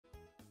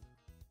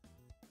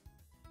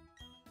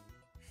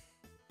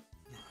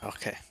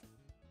Okay.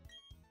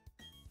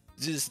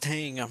 Just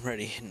dang, I'm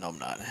ready. No, I'm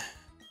not.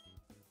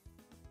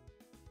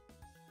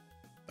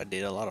 I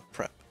did a lot of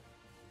prep,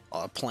 a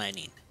lot of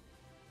planning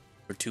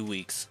for 2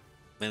 weeks.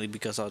 Mainly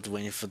because I was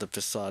waiting for the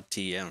facade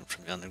TM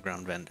from the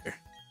underground vendor.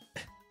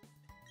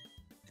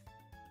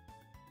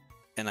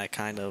 And I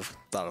kind of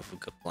thought of a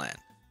good plan.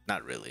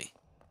 Not really.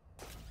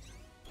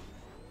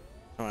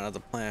 Another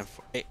plan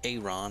for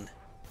Aaron.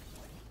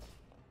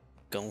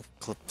 Go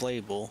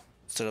playable,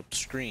 set up the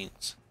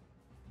screens.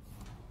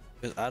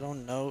 Because I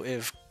don't know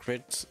if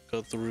crits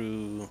go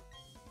through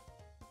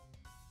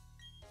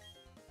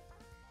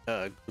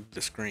the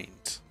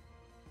screens.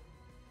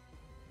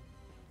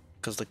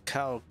 Because the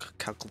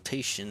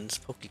calculations,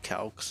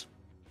 PokeCalcs,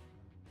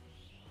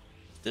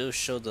 still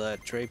show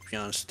that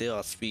Drapion still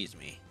outspeeds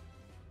me.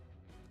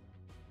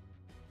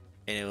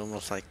 And it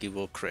almost likely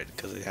will crit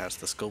because it has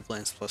the scope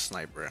lens plus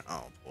sniper.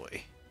 Oh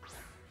boy.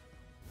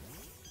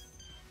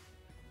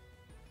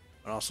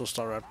 But also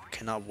Staraptor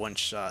cannot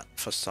one-shot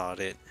facade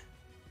it.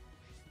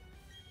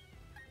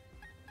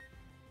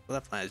 So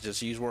that plan is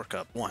just use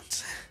workup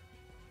once.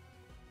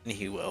 And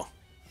he will.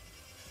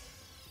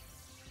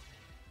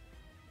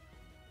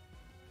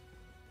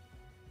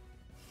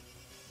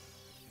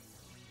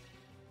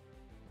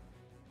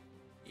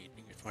 Using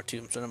my two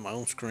instead of my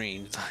own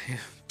screen.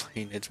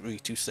 Playing it's really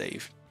too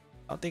safe.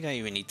 I don't think I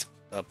even need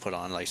to put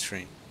on light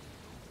screen.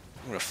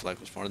 Reflect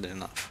was more than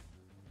enough.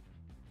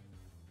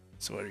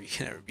 So you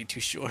can never be too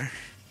sure.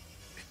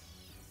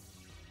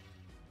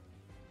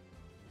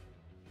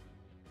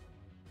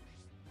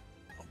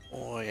 Oh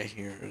boy, I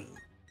hear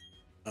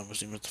I'm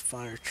assuming it's a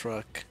fire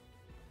truck.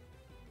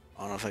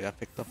 I don't know if I got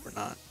picked up or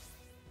not.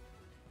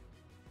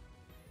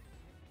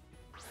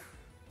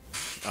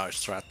 Oh,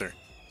 it's right there.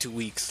 2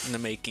 weeks in the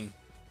making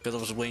because I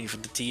was waiting for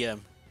the TM.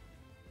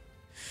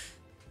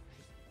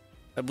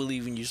 I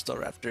believe in you,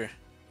 Staraptor.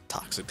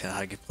 Toxic how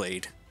I get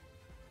played.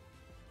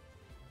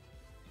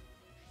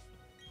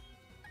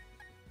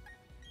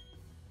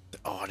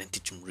 Oh, I didn't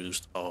teach him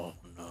Roost. Oh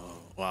no.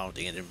 Wow, I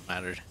think it didn't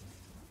matter.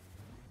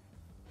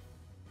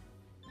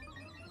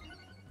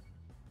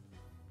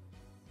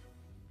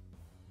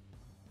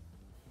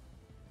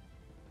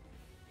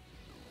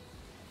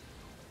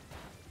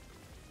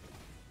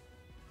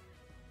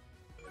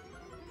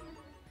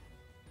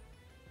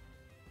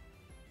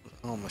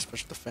 Oh, my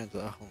special defense.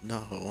 Oh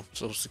no, I'm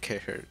so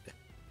scared.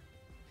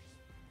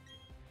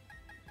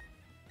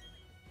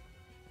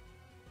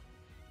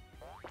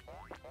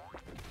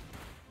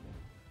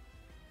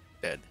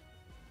 Dead.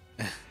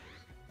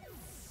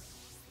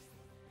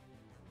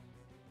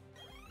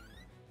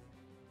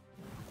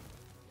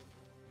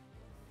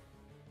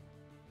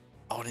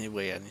 Oh,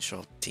 anyway, I didn't show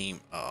up the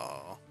team.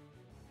 Oh,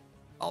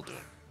 I'll do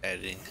it.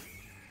 Editing.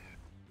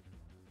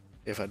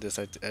 If I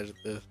decide to edit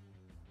this.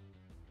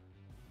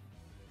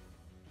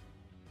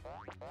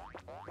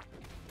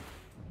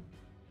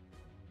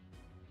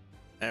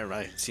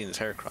 Alright, seeing this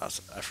hair cross.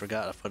 I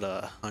forgot I put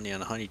a honey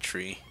on a honey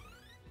tree.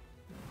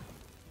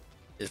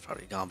 It's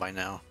probably gone by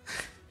now.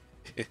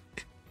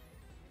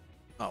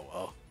 Oh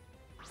well.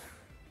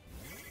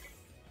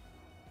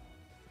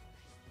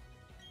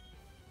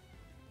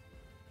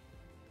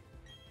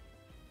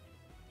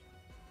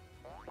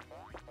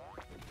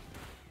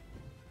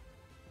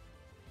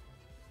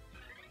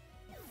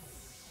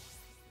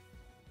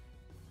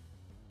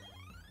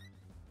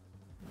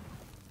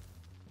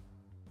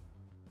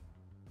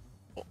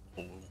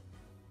 Uh-oh.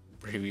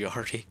 We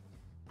already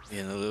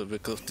getting a little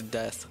bit close to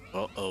death.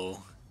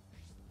 Uh-oh.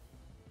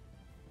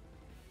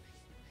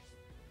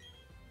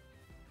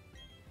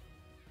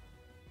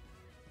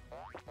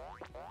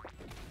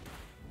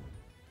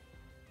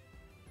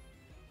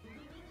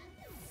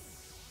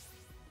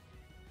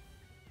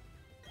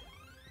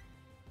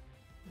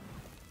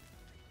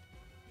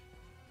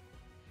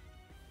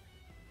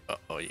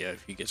 Uh-oh, yeah,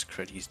 if he gets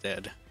crit, he's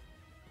dead.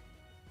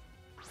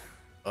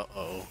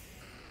 Uh-oh.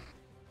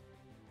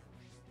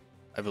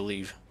 I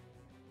believe.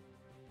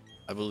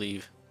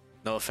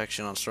 No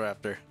affection on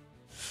Staraptor.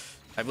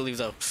 I believe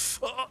though.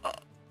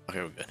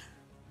 Okay, we're good.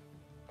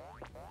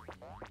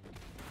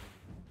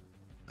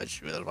 I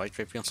just realized why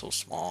Drapion's so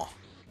small.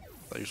 I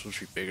thought he was supposed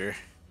to be bigger.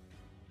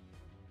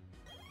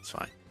 It's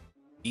fine.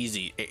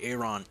 Easy.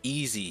 Aaron,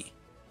 easy.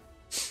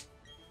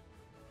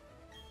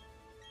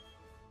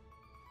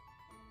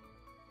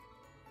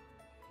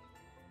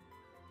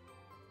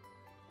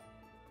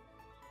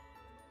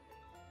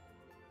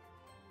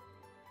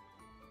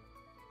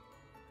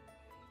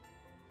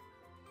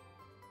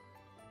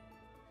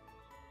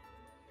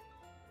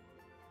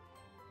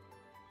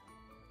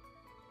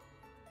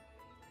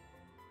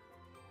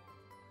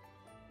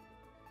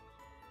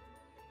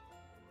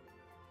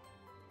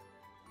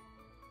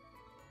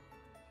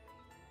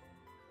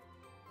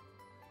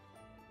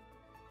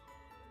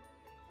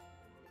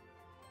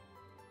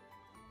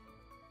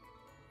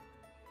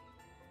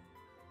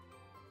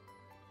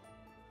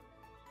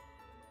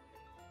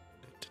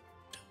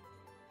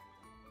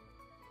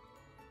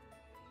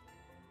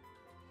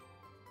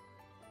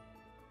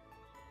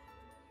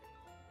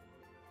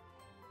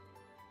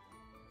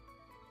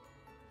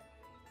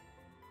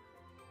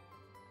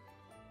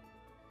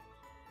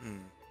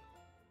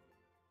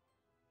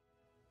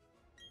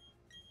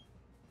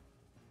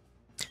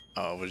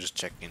 Oh, we're just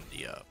checking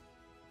the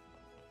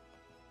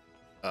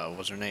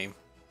what's her name?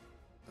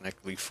 The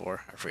next League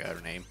 4. I forgot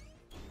her name.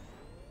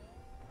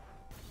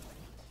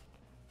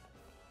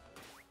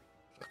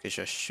 Okay,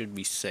 so I should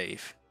be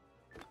safe.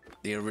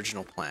 The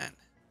original plan.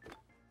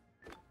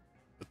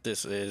 What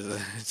this is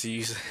to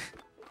use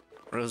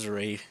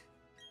Roserade.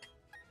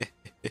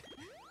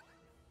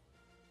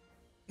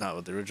 No,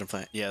 the original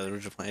plan. Yeah, the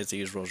original plan is to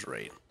use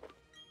Roserade.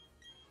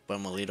 But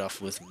I'm gonna lead off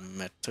with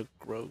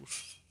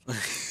Metagross.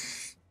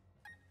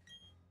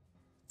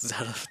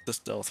 Out of the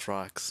Stealth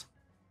Rocks.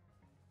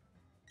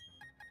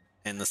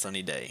 And the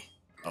Sunny Day.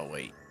 Oh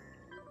wait.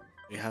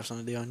 Do you have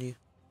Sunny Day on you?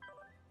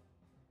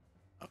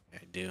 Okay,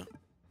 I do.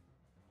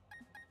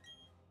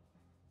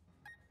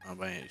 Oh,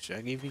 but should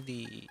I give you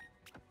the...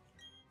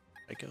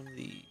 I give him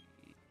the...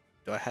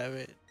 Do I have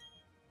it?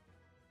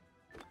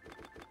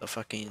 The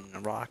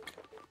fucking rock?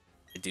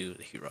 I do,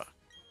 the heat rock.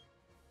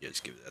 Yeah,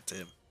 just give that to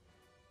him.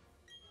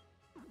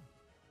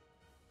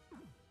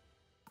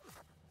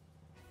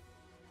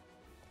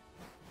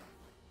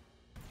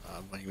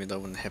 But even though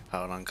when the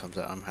Hippowdon comes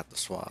out, I'm gonna have to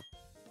swap.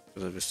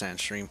 Because of the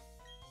Sandstream.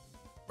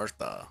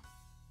 Bertha.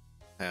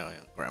 Hell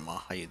yeah, Grandma,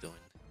 how you doing?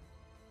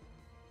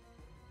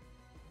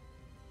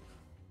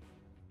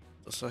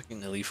 Those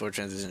fucking Elite Four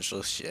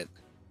transitional shit.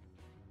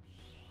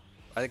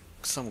 I like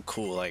some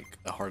cool, like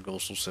a Hard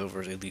Gold Soul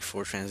Silver Elite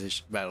Four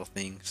transition battle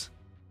things.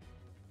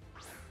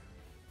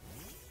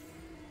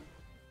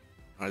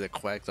 Or the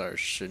Quagsire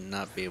should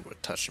not be able to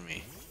touch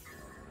me.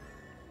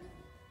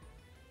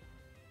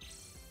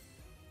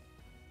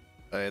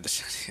 Oh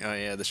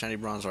yeah, the shiny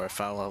Bronzor I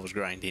found while I was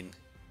grinding.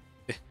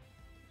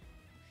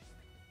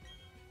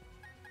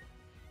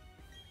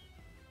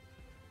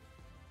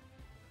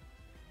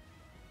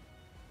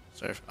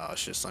 Sorry. Oh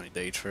shit, Sunny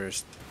Day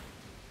first.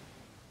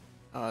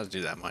 Oh, I'll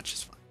do that much.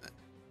 It's fine then.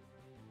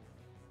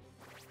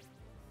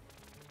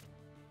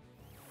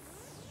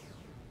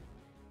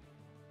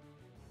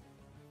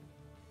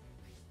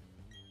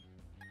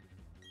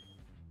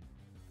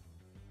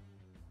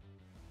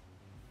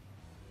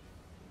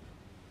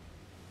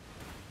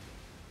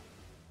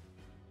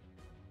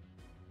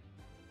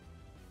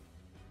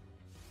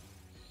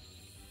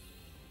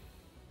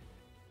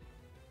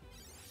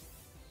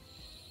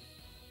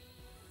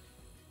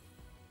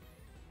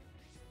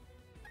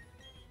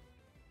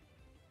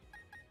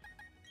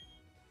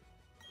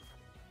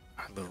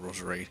 Little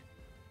Roserade.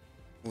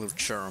 Little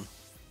Charm.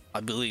 I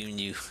believe in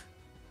you.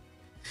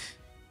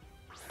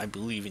 I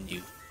believe in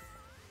you.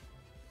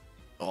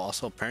 Oh,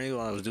 also, apparently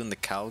when I was doing the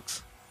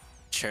calcs,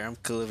 Charm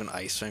could live in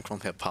Ice Strength from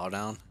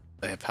Hippowdon.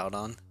 The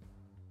Hippowdon.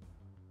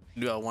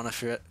 Do I want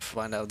to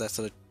find out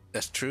if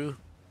that's true?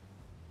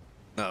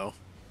 No.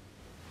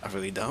 I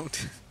really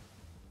don't.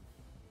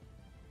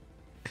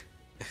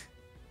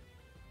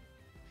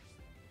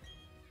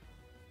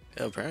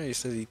 Yeah, apparently it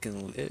says he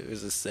can live.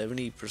 Is it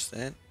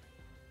 70%?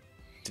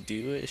 To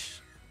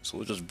do-ish, so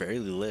we'll just barely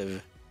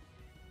live.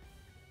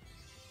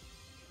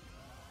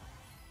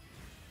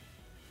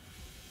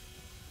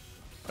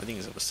 I think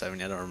it's over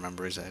 70, I don't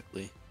remember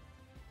exactly.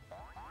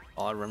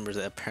 All I remember is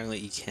that apparently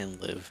he can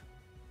live.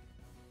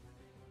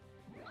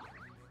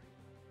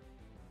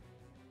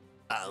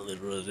 Ah,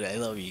 literally, I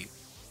love you.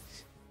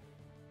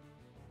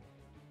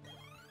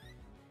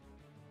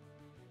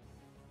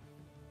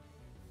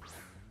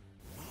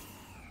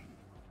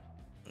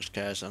 There's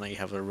cash, I know you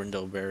have a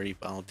Rindo Berry,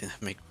 but I don't think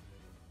that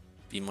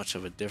be much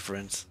of a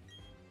difference.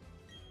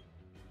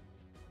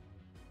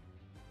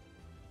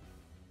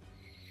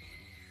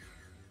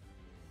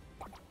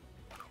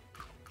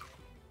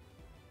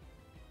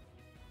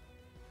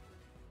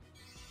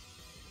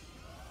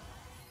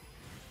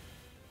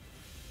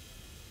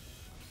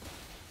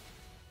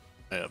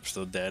 Yeah, I'm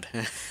still dead.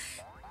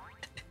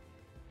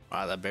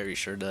 Wow, that berry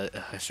sure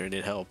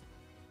did help.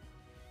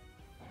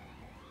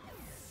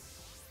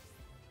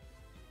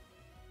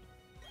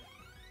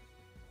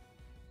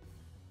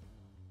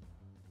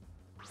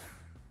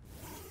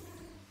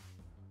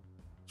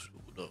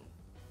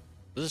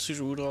 Does this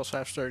Sudowoodo also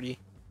have sturdy?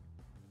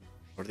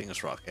 Or I think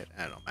it's rocket.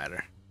 I don't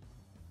matter.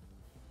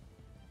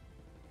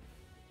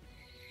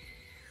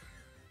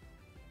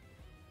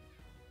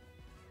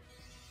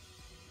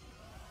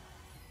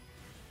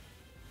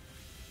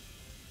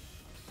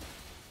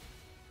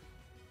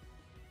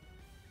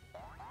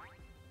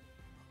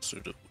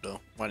 Sudowoodo.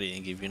 Why didn't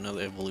he give you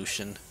another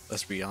evolution?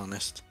 Let's be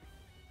honest.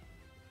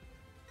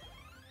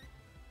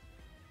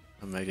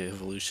 A mega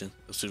evolution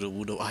of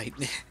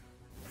Sudowoodo-ite.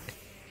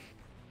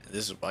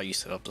 This is why you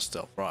set up the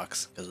Stealth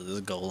Rocks, because of this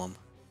Golem.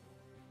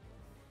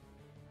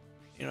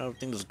 You know, I don't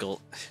think this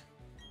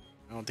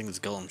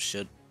Golem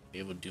should be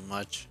able to do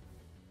much.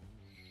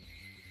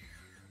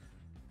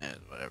 Eh,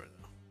 whatever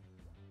though.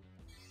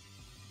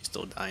 He's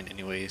still dying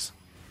anyways.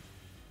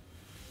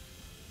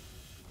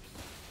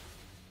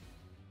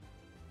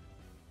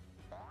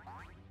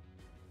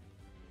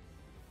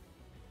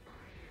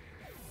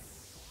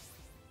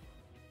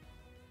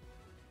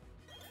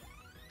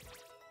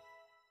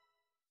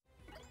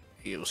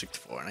 He was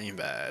 64, not even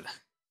bad.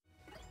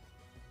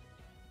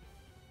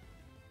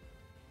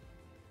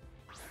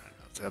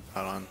 that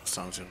Hippowdon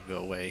sounds gonna go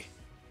away.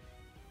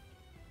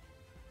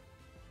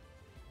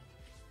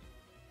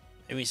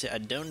 Let me say, I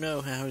don't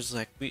know how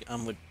exactly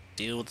I'm gonna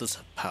deal with this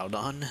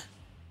Hippowdon.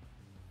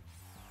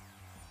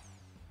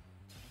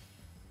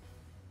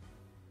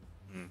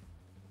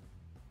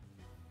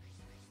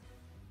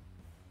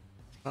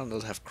 Hippowdon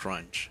does have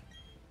crunch.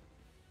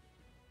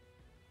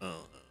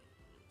 Oh,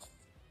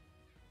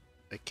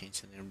 I can't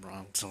see any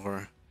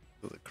Bronzor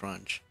with a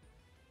crunch.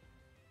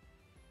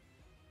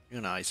 You're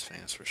an Ice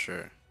Fans for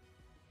sure.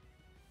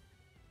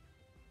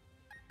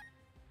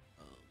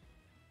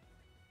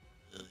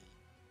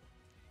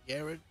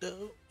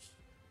 Gyarados.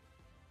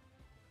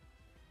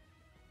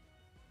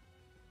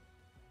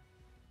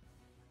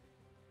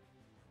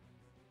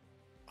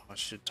 Oh, I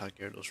should talk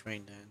Gyarados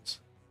Rain Dance.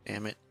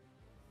 Damn it.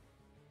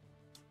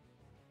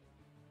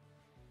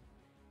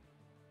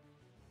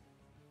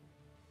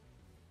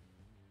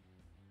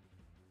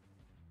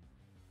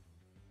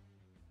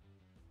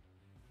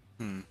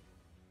 Hmm.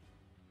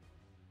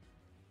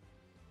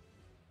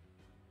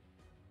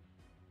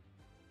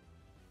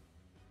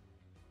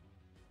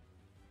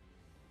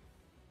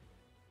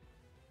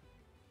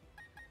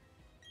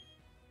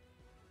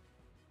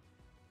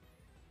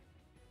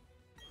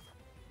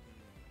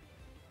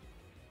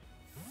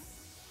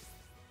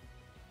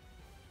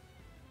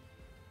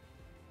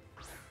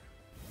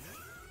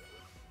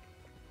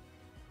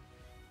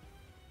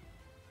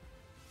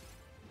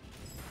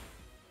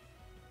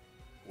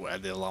 Well, I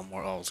did a lot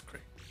more. Oh, it's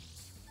great.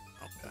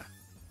 Okay.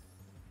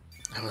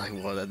 I was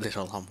like, well, that did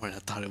a lot more than I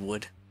thought it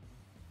would.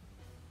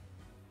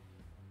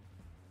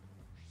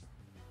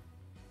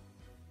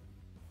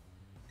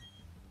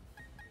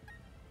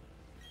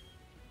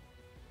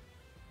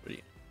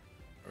 Pretty.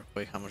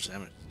 Earthquake, how much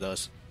damage it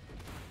does.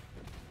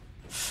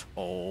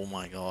 Oh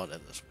my god,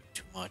 that does way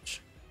too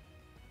much.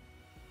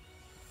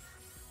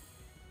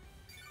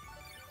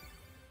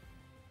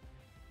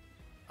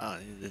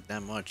 It did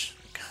that much.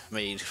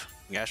 Made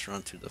Gash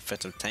run to the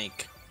defensive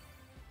tank.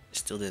 It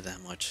still did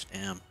that much.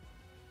 Damn.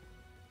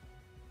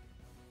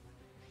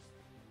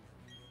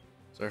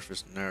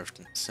 Surface nerfed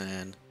and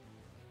sand.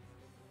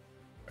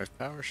 Earth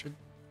power should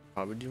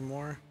probably do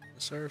more than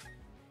surf.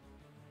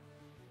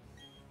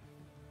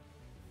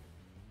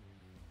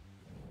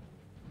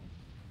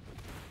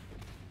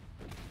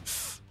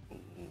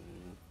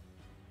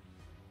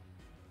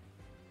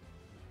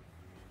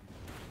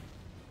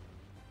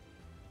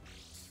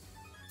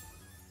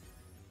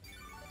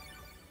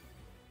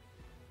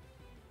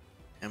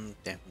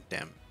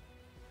 Damn.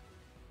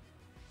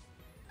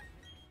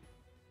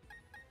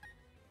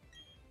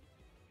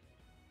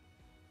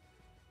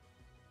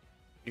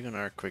 You're gonna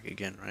earthquake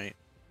again, right?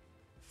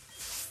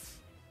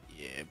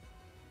 Yeah.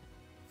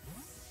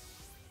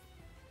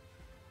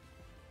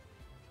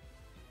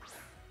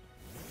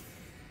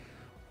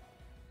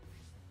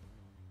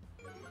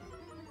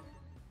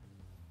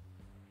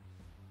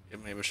 Yeah,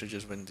 maybe I should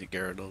just win the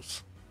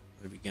Gyarados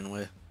to begin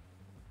with.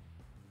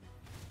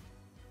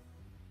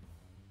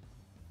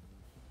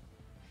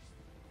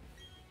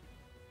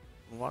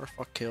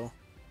 Waterfall kill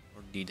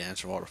or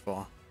D-Dance or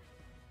Waterfall.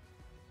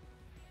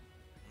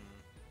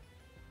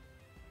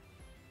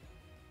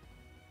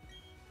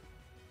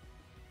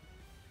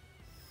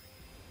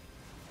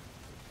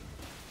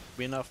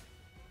 Be enough?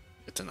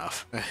 It's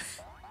enough.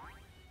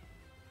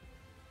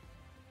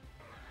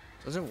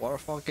 Doesn't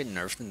Waterfall get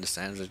nerfed in the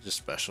sands or just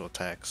special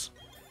attacks?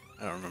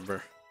 I don't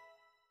remember.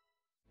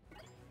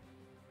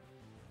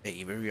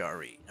 Hey,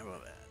 Yari.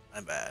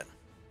 My bad.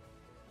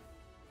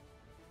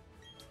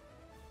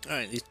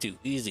 Alright, these two.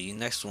 Easy.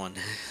 Next one.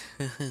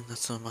 Not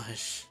so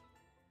much.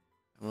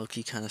 I'm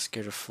low-key kind of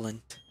scared of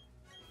Flint.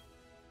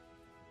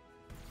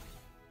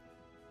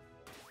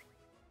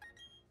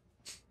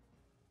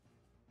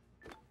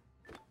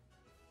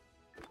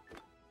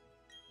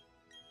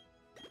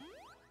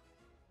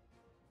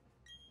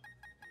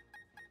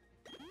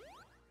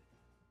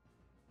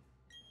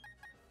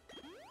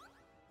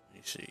 Let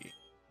me see.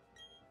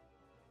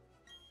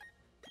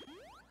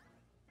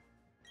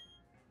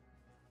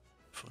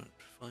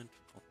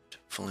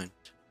 Flint.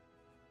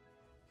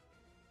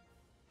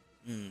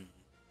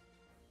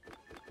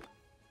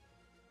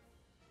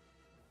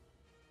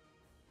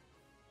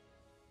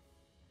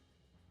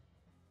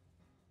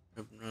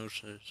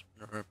 Hypnosis,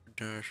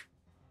 Rapidash.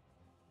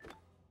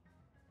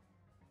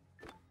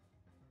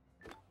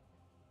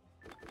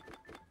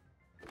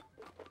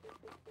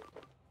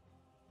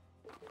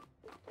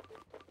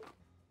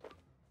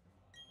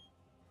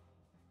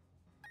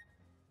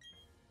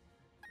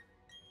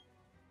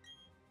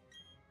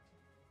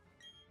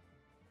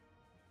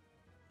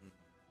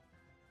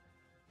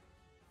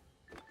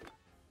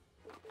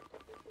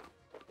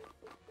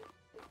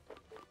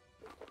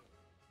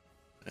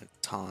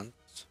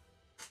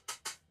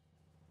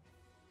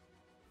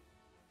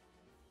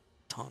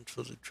 Taunt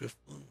for the drift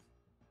one.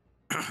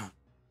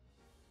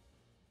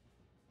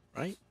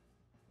 Right?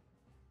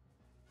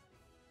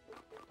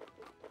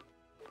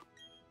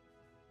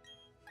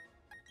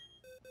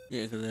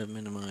 Yeah, because they have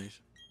minimize.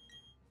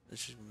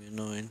 This is gonna be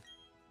annoying.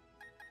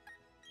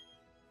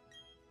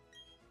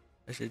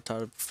 I should have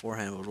taught it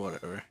beforehand, but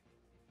whatever.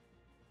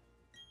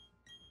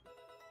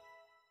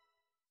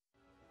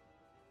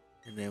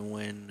 And then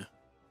when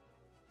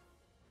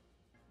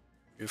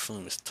your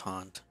flume is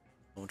taunt,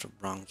 a bunch of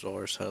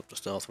Bronzors head up the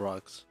stealth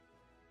rocks.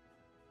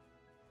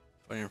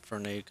 Fighting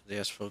Infernape because he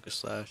has focus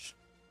slash.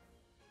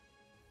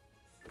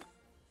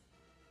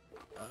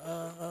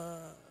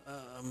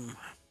 Hmm.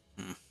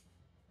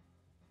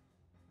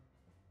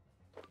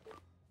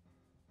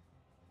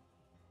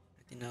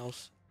 Anything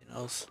else? Anything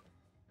else?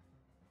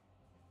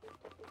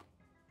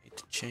 Need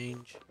to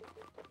change.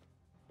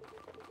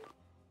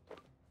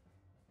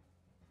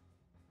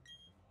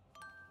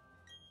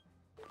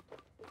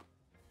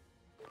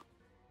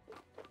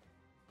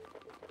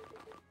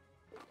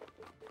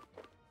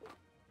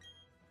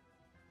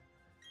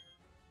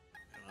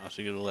 I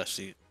also get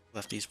the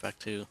lefties back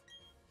too.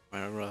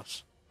 My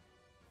roughs.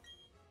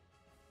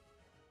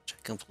 Which I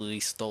completely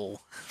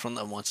stole from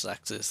the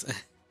Munchlaxes.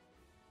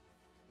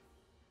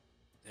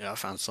 Yeah, I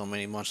found so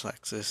many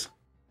Munchlaxes.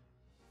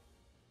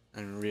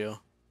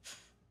 Unreal.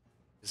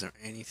 Is there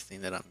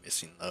anything that I'm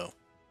missing though?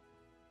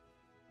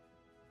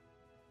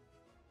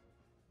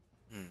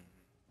 Hmm.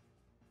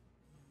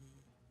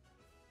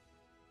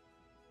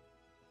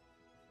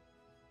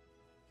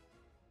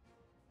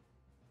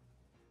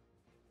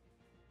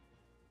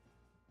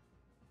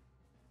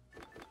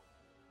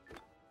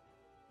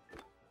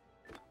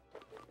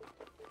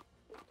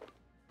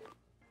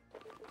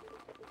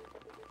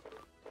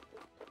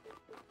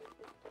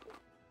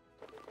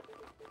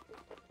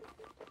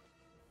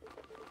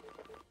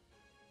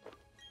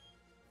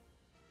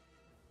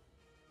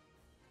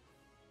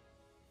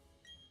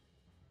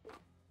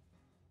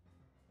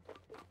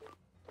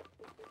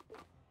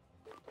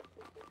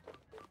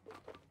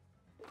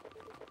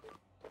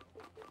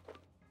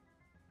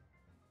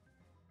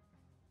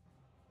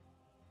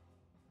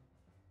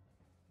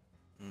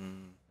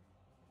 Hmm.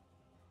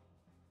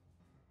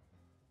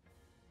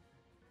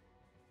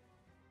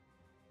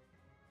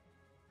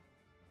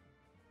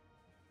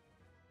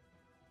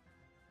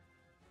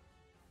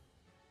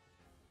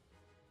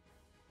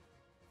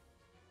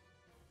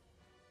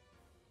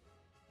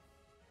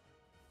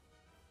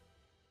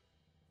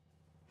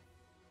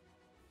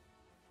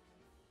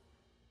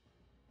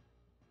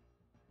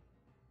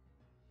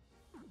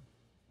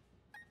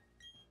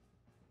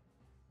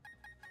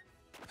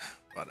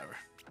 Whatever.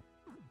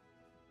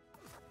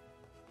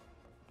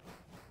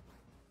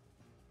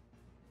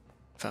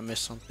 If I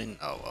miss something,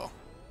 oh well.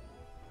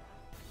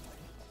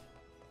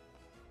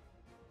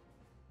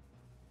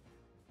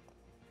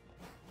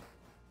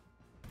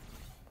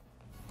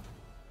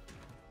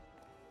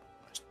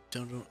 I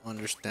still don't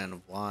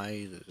understand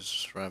why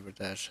this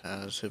Rapidash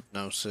has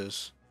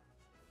hypnosis.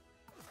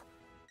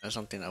 That's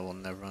something I will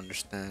never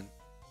understand.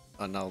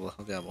 No,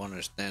 something I will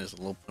understand is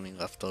the low putting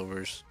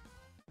leftovers.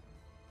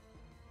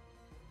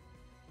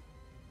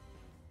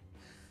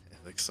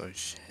 It looks so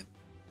shit.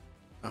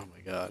 Oh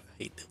my god,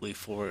 I hate the leaf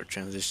forward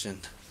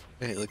transition.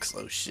 It looks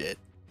so shit.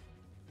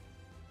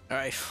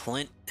 Alright,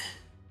 Flint.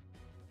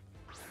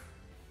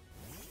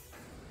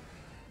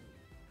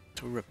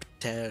 To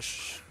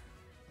Rapidash.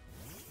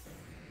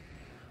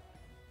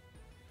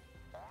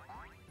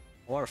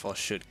 Waterfall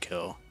should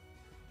kill.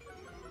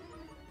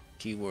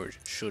 Keyword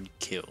should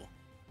kill.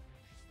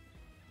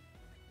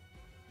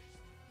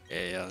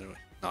 Yeah,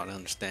 not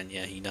understand.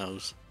 Yeah, he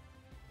knows.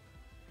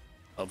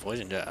 A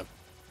poison jab.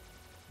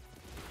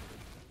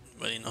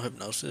 Really, no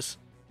hypnosis.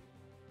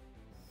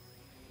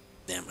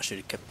 Damn, I should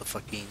have kept the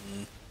fucking.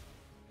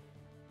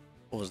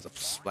 What was the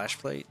splash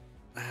plate?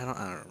 I don't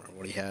remember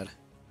what he had.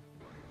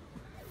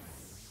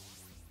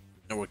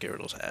 No, what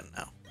Gyarados had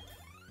now.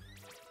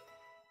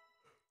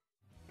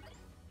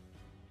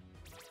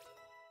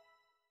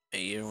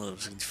 Hey, you're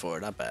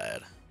 64, not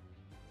bad.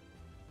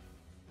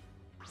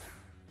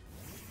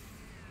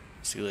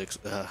 Steelix,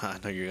 I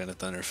know you're gonna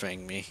Thunder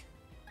Fang me.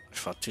 I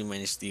fought too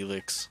many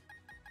Steelix.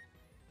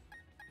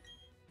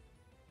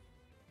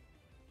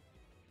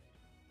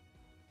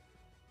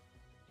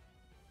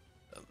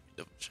 Let me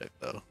double check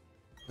though.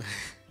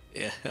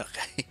 Yeah,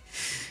 okay.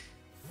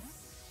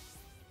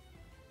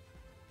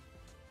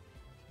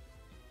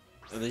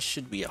 This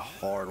should be a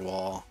hard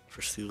wall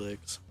for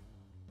Steelix.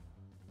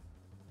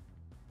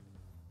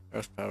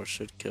 Earth Power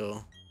should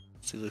kill.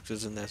 Steelix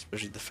isn't that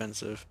especially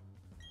defensive.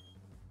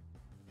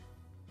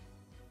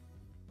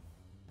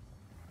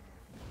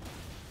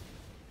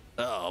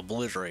 Oh,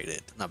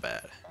 obliterated. Not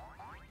bad.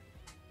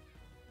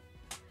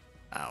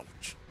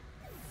 Ouch.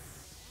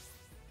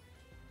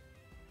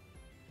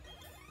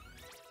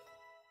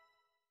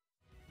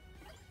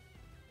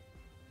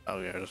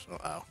 Oh yeah, just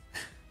ow.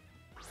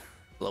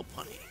 Low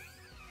punny.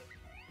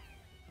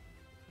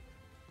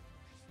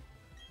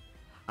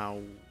 How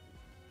do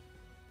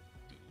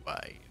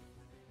I?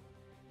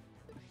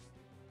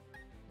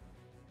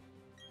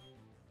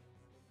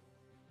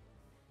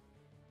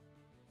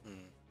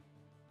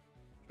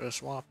 Should I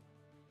swap?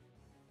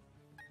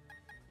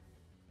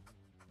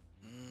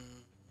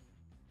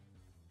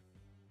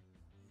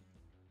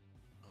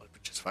 Oh,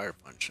 just Fire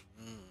Punch.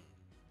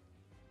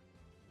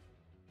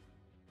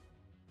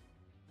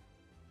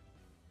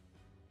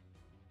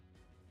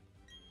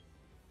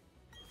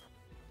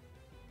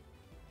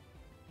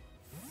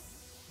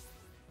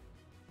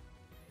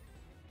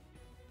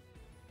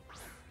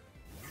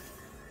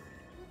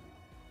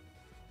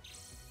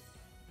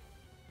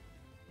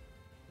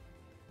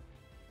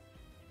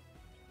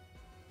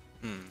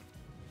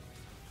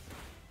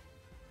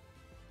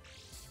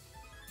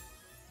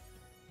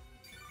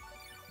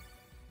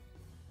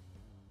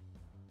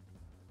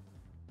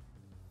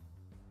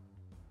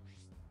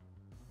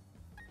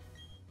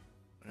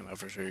 know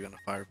for sure you're gonna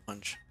fire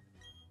punch.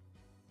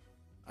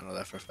 I know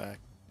that for a fact.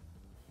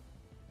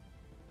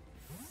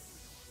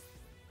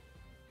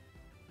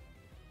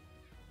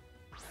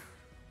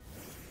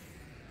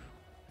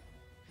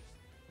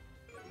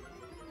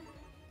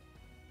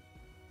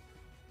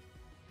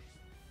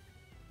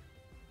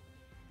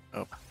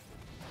 Oh.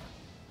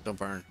 Don't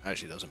burn.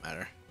 Actually, doesn't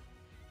matter.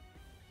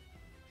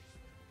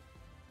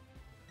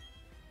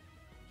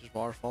 Just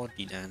waterfall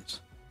D-dance.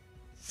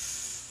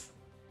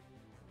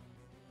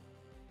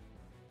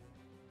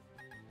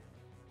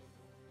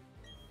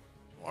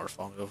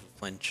 Waterfall and go for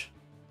flinch.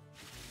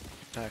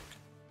 Attack.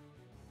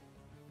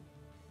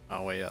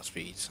 Oh wait, that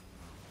speeds.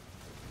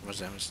 What's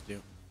damage to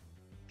do?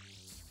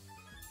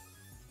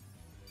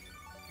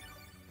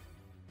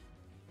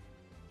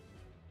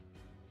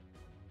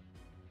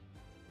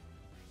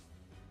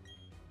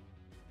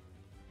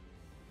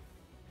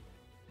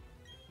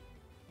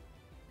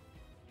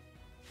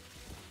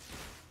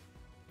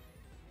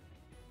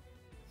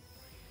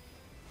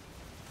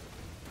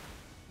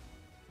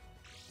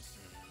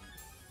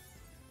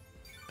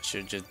 I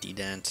should just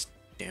D-dance.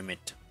 Damn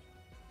it.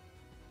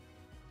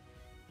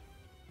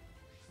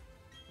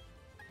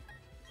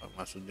 What am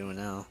I supposed to do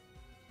now?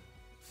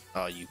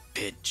 Oh, you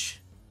bitch.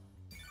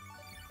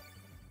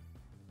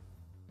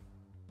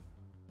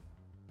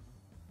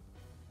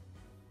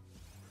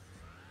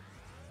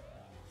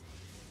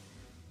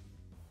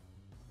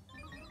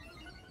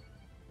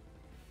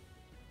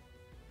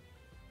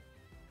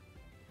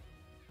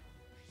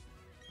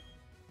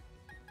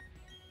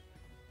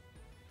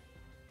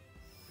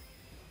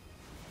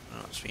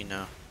 Oh, it's me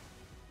now.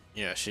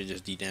 Yeah, I should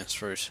just D-dance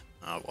first.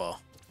 Oh,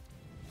 well.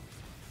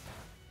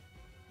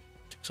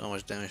 Took so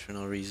much damage for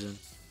no reason.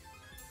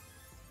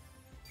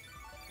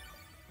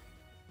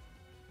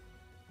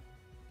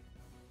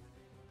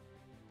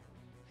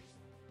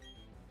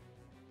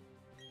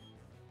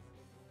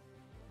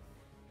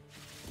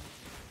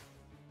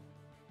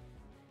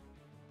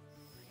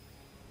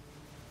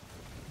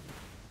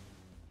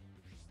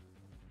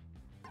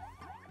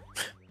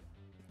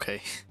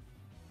 Okay.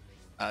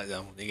 I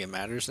don't think it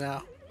matters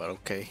now, but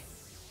okay.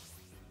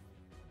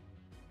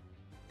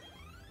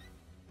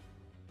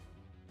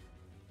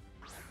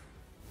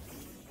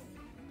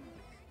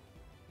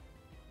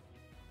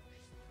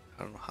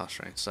 I don't know how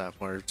strength sap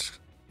works.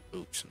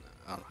 Oops,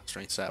 I don't know how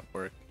strength sap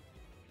work.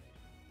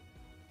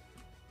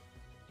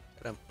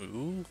 Can I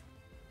move?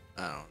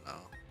 I don't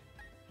know.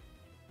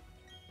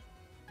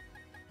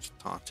 Just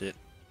taunt it.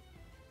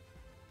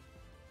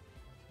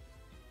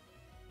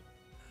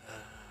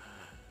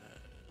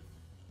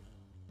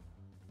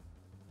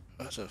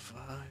 That's a 5.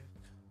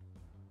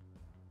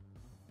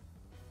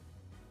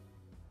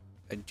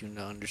 I do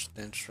not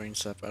understand strength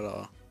sap at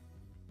all.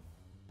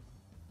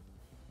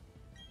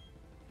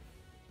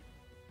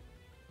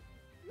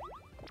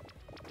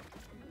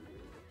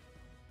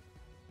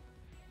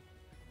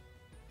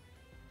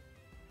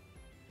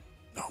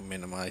 No,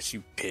 minimize,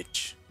 you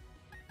bitch.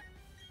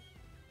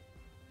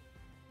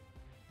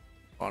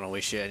 Oh no,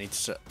 wait, shit, I need to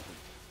set.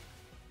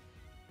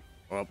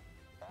 Well.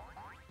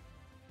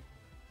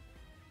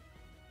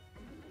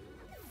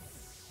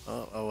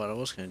 Oh, what I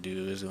was gonna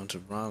do is go into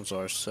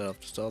Bronzor, set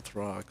up stealth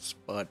rocks,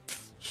 but.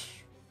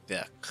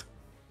 Yuck.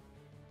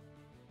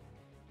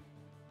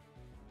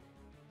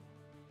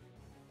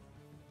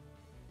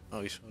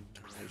 Oh, he's from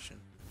Determination.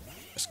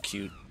 That's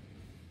cute.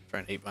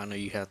 Friend Ape, I know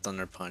you have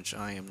Thunder Punch.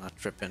 I am not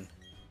tripping.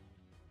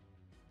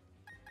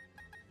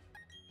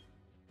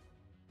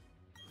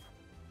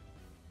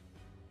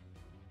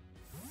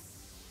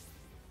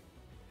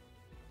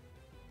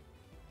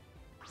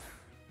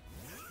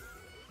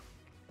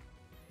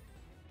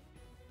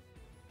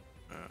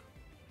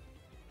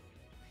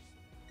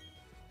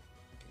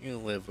 You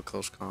live with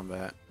close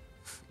combat.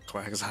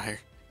 Quagsire.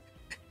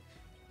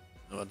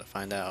 I'm about to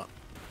find out.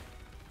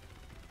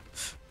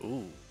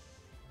 Ooh.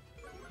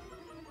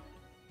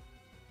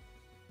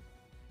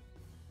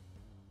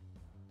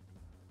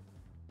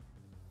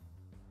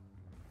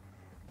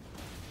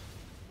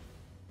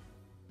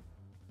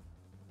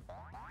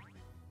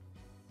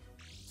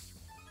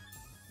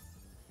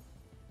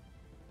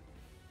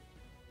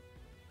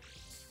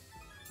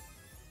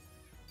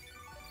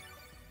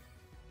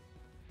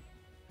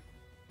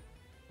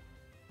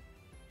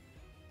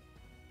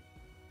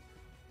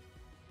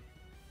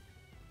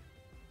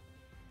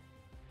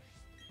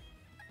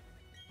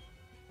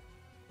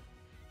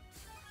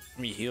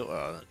 Me heal?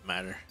 Oh, doesn't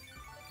matter.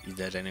 He's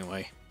dead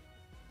anyway.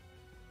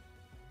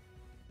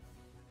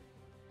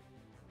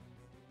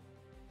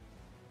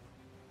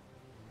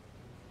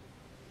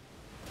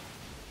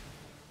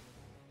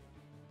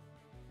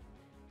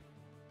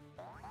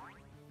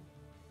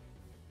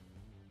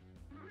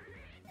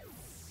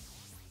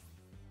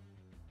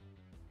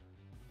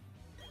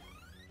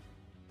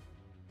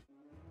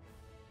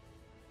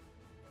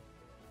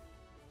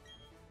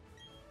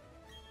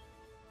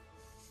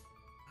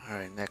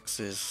 Alright, next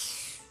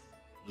is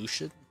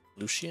Lucian?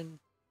 Lucian?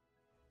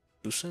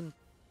 Lucian?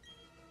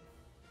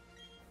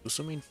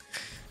 Lucian?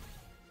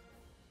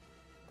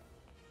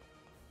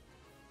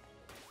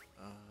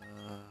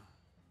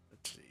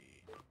 Let's see.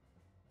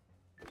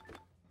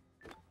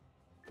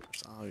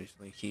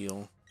 Obviously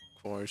heal,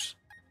 of course.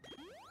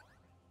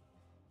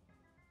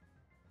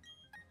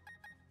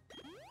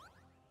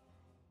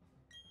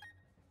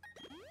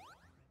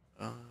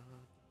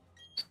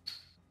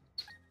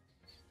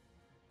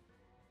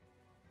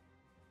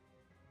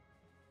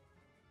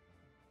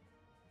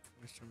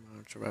 Mr.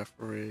 Giraffe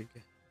Rig.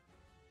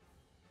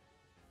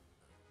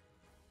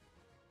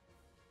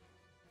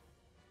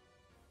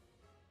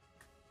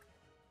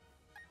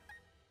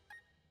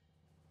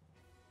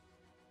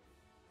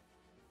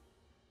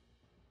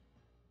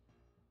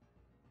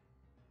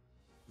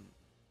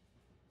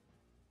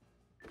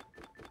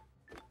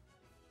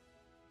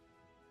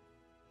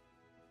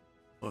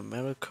 Would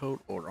metal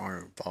coat or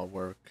iron ball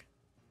work?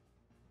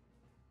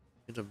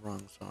 The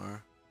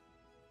Bronzor.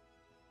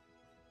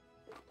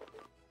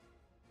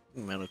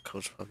 Metal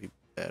coat's probably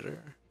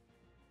better.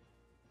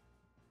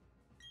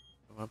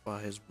 What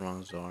about his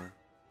Bronzor?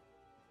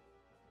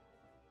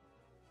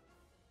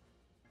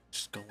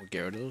 Just go with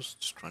Gyarados,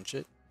 just crunch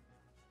it.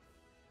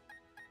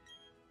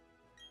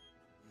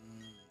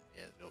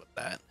 Yeah, go with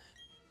that.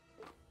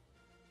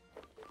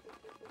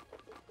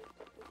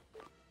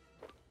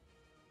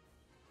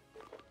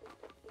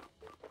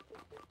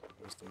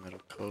 Where's the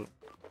metal coat?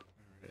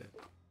 There it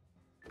is.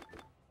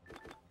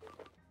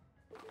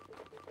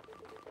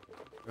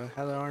 Do I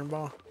have the iron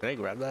ball? Did I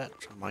grab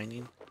that from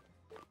mining?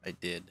 I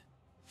did.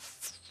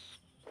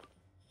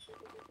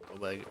 Go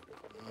back.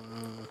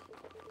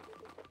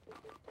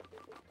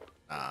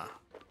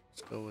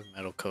 Let's go with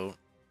metal coat.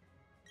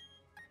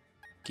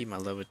 Keep my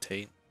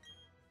levitate.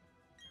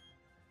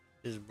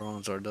 His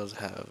Bronzor does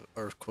have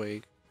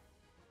earthquake.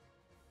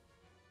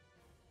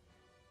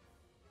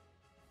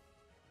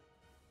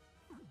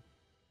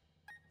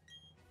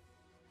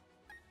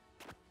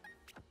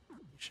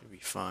 Should be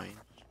fine.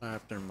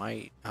 After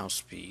might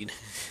outspeed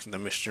the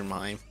Mr.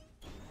 Mime.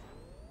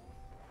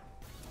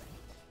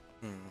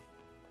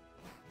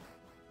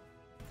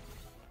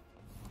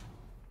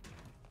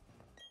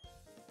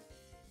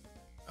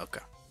 Okay.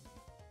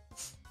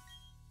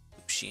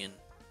 Lucian.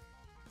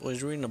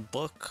 Was reading a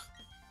book.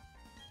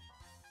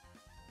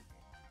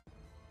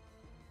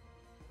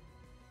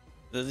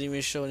 Doesn't even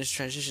show in his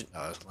transition.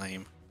 Oh, that's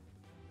lame.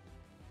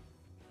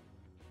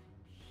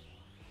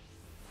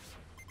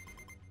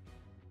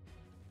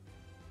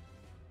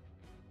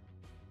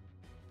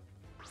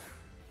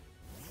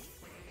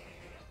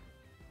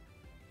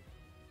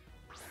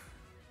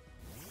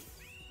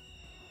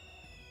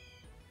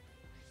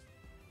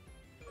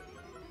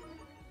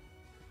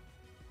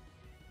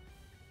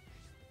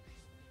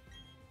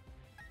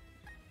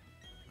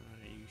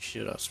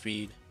 Shoot out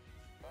speed.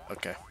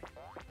 Okay.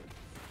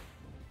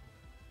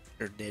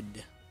 You're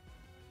dead.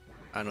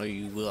 I know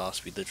you will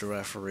outspeed the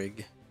Giraffe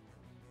Rig.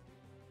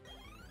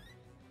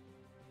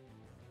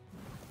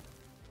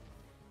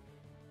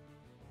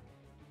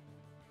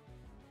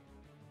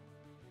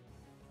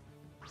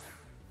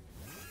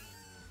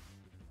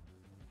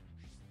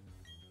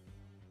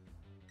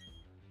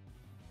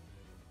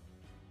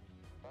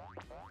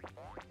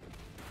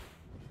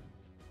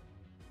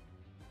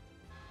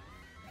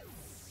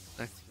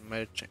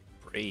 Medic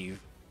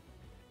Brave.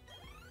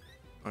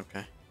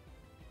 Okay.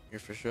 You're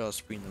for sure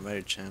outspeeding the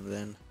Medicham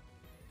then.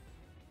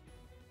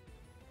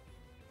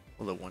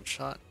 Will it one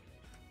shot?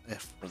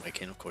 If I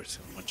can, of course,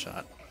 one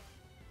shot.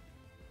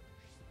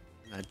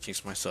 I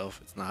jinxed myself,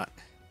 it's not.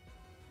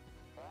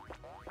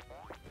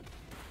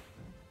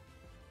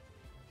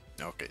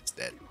 Okay, it's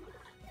dead.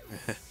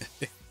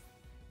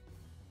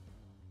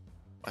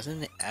 Why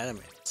isn't it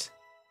adamant?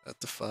 What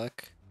the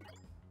fuck?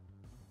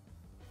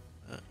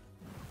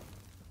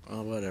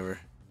 Oh, whatever.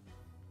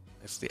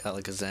 It's the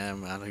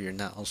Alakazam. I know you're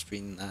not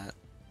outspeeding that.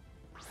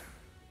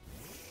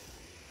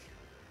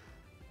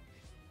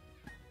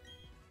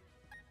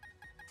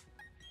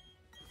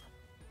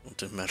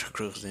 The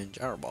Metagross in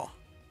Gyro Ball.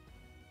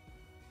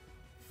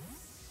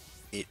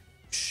 It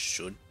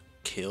should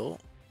kill.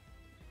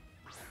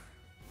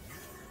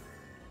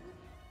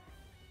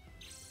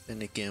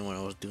 Then again, when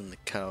I was doing the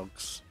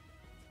calcs,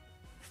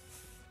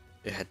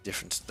 it had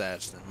different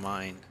stats than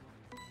mine.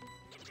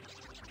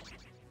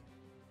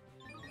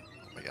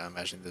 Oh my god,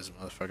 imagine this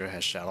motherfucker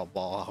has Shadow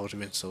Ball. I would have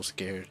been so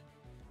scared.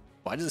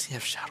 Why does he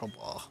have Shadow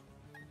Ball?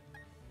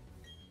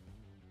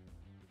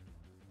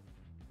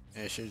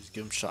 Yeah, I should just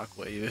give him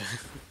Shockwave.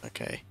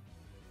 Okay.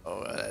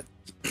 Oh, that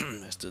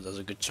still does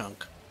a good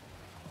chunk.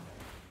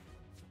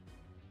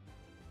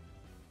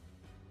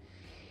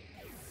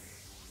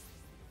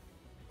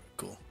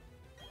 Cool.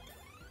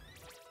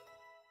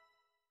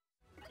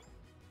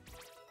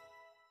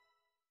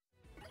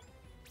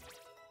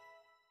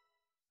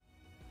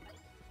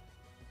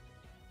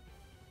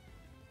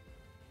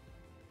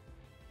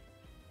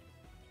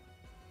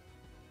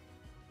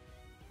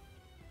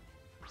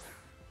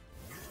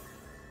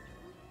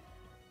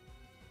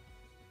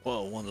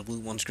 Whoa, one of the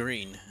blue, one's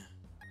green.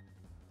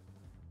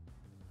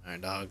 Alright,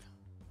 dog.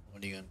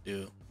 What are you gonna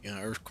do? You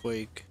gonna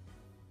Earthquake?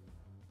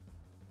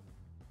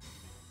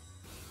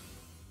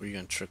 Or are you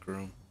gonna Trick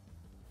Room?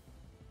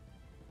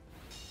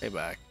 Stay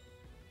back.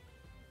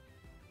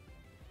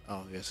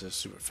 Oh, I guess it's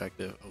super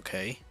effective.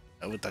 Okay.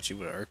 I would thought you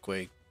would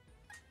earthquake.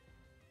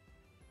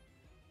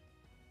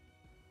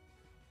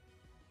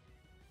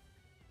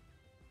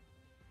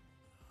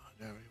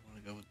 I really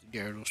want to go with the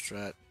Gyarados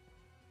strat.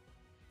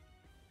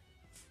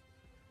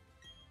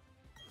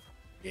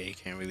 Yeah, he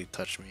can't really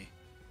touch me.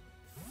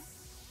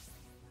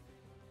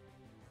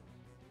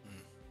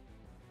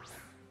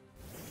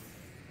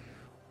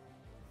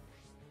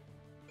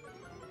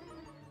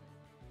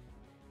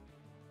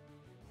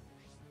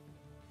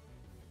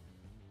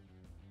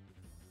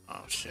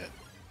 Oh shit.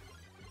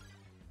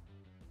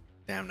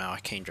 Damn, now I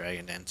can't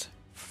Dragon Dance.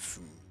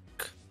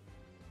 Fuck.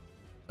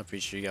 I'm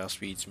pretty sure you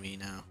outspeeds me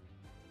now.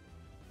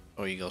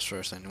 Oh, he goes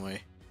first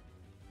anyway.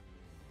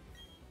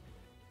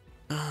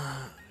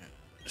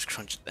 Just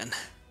crunch it then.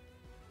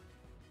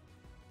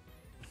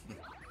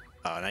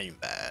 Oh, not even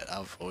bad.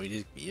 I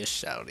avoided me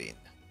shouting.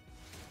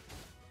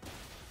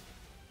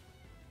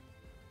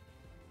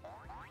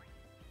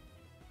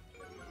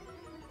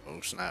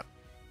 Oh snap.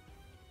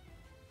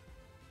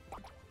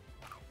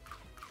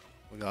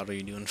 Elgato,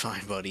 you doing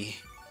fine, buddy?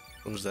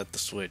 Or was that the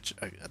switch?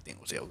 I think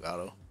it was the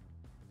Elgato. I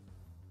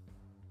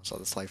saw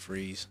the slight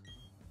freeze.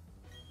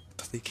 I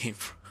thought the game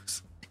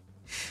froze.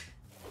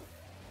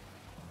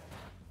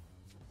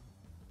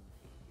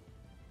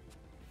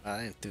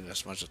 I didn't do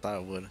as much as I thought I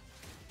would.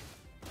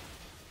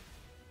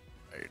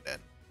 Oh, you're dead.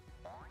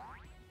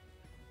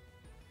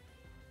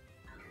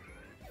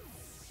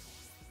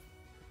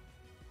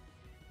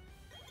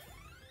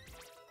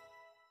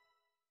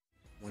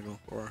 What am I going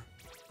for?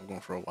 I'm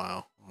going for a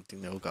while. I don't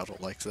think the Elgato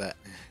likes that.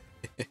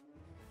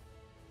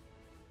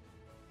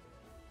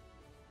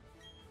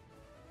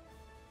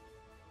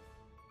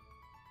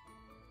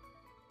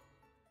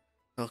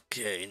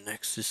 Okay,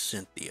 next is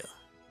Cynthia,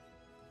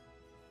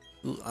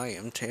 who I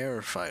am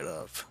terrified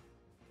of.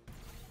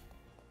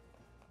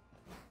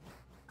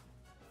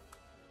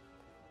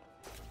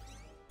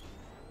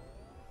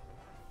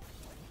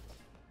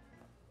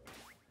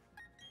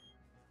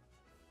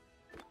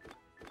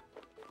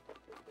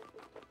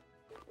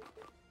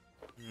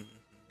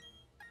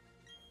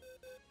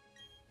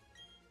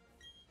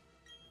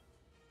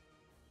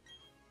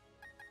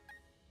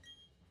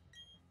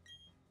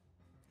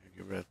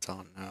 Get Bertha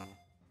on now.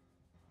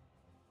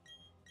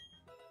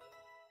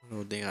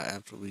 One thing I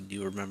absolutely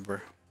do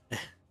remember.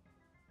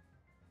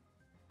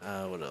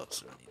 What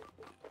else do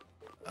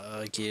I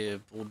need?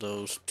 Give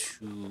Bulldoze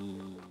to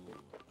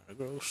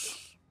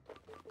Metagross?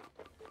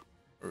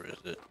 Or is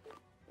it?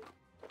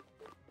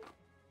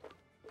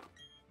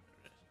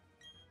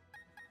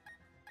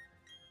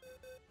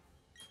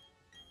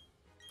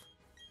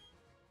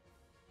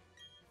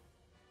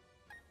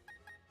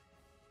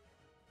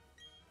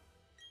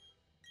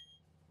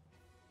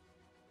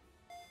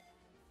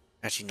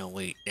 Actually, no,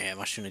 wait. Damn,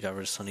 I shouldn't have got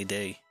rid of Sunny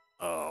Day.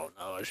 Oh,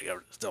 no, I should got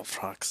rid of Stealth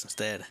Fox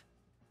instead.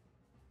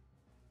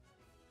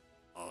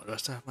 Oh, do I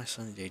still have my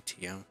Sunny Day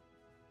TM?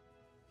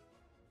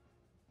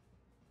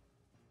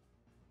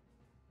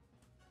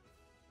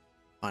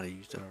 Might have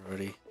used it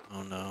already.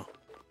 Oh, no.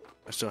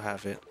 I still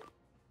have it.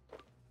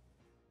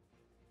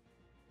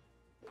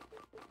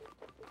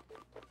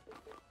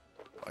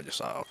 Oh, I just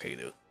saw. Okay,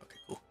 dude. Okay,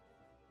 cool.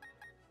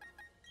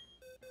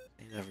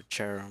 You never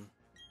chair him.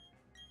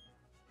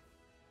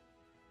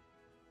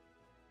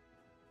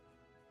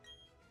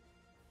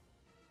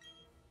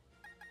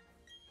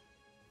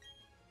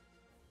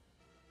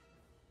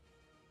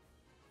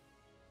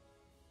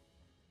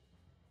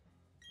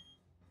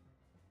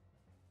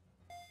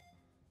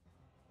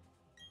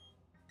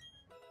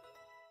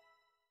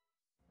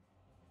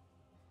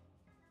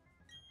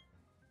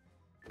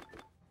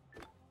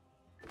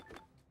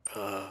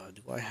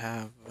 Do I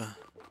have?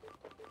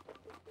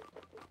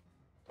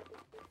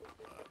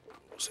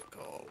 What's it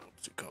called?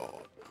 What's it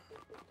called?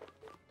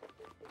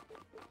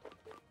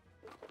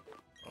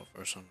 Oh,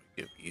 first I'm gonna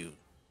give you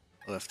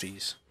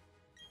lefties.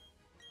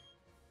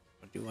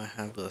 What do I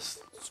have this?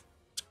 It's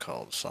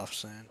called soft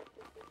sand.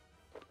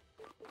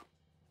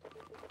 I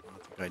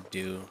don't think I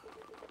do.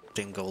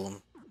 Ding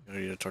Golem. I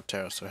need a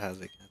Torterra, so it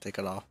has it. Can I take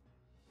it off?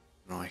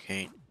 No, I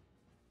can't.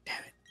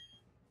 Damn it.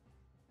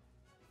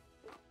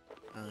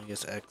 I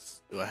guess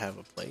X. Do I have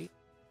a plate?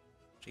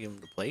 Should I give him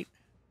the plate?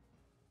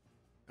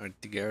 Or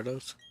the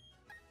Gyarados?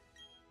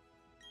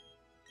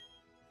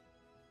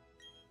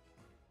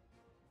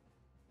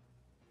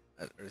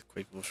 That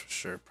Earthquake will for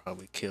sure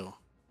probably kill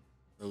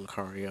the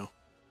Lucario.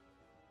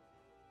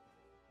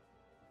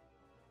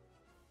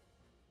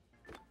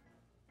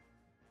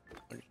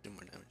 Or just do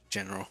more damage.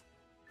 General.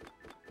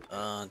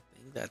 I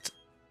think that's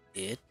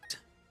it.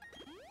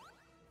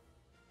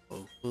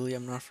 Hopefully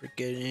I'm not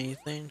forgetting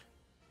anything.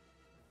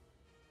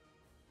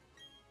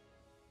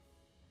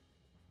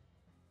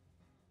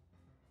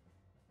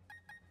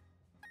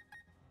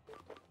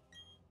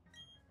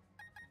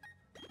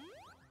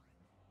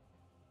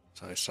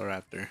 Sorry,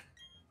 Staraptor.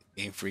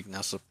 Game Freak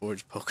now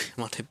supports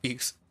Pokemon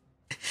abuse.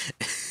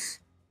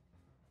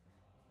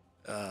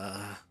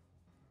 I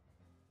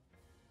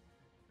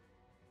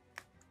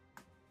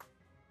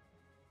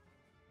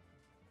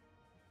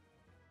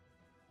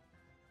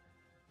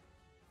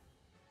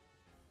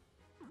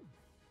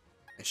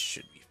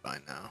should be fine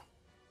right now.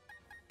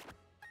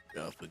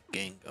 Get off with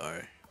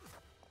Gengar.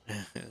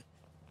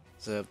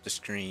 Set up the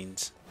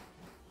screens.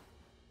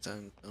 I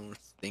don't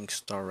think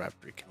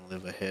Staraptor can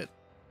live a hit.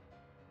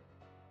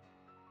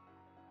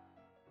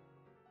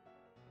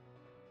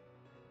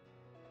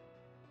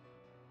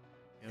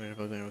 If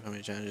Pokemon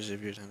becoming challenges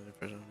if you're tempted to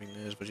personal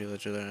weakness, but you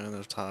let your other end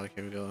of talk.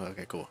 Here we go.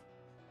 Okay, cool.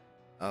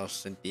 Oh,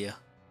 Cynthia.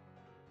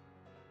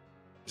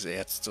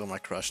 Yeah, it's still my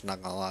crush,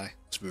 not gonna lie.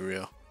 Let's be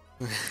real.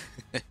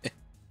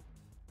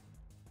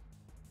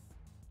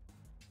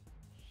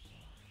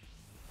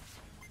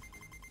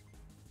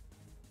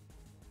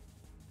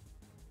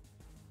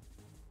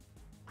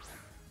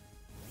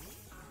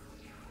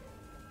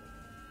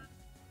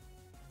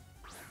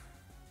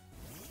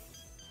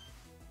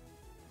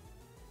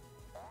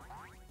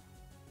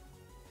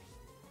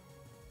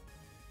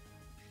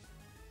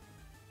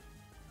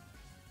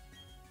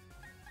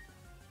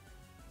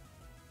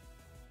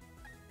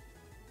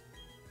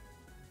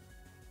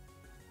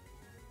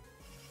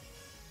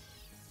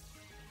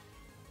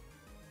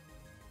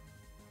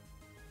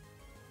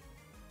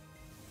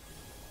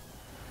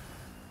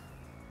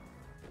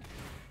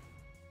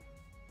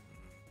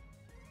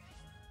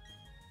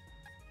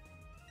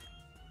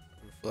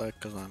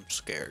 Reflect because I'm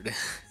scared.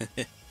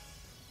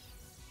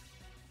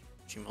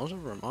 Gee, most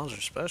of her mods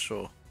are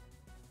special.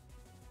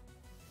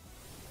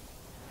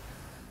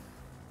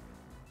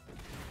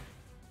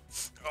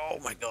 Oh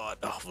my god,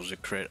 oh, was a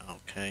crit,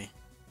 okay.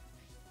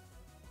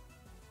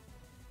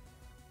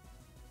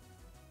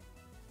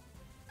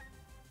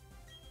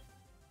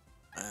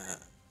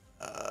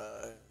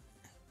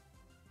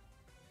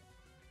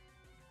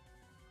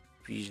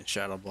 Bees and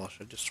Shadow Ball,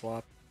 should I just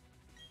swap?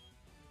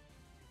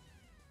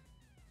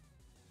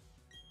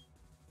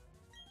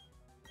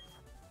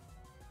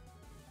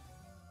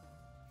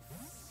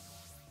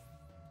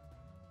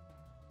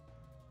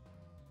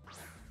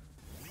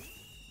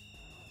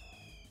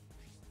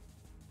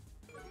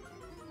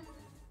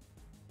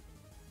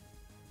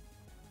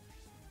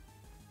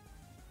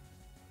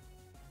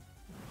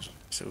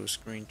 So a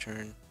screen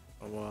turn.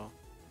 Oh wow.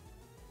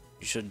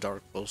 You should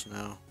Dark Pulse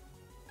now.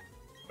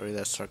 Or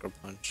that Sucker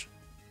Punch.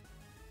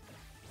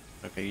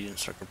 Okay, you didn't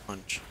Sucker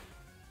Punch.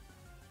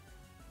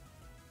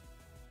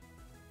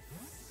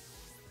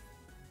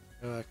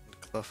 Go back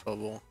and Clef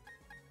Elbow. You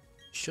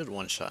should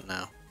one shot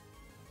now.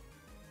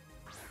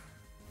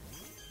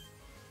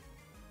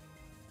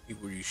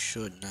 You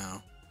should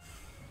now.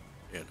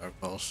 Yeah, Dark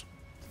Pulse.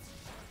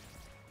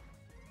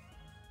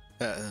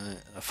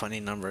 A funny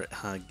number,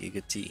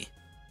 Giga T.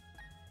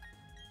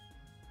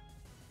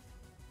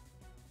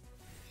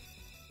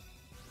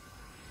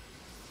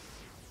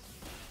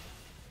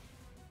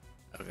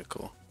 Okay,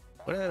 cool.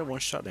 What had a one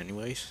shot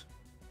anyways?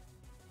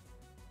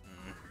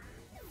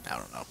 I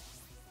don't know.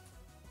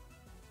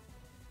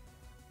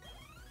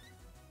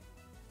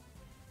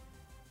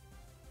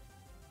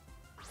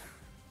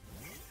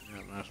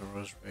 Yeah, Master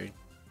Rose Raid.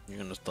 You're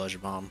gonna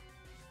Sludge Bomb.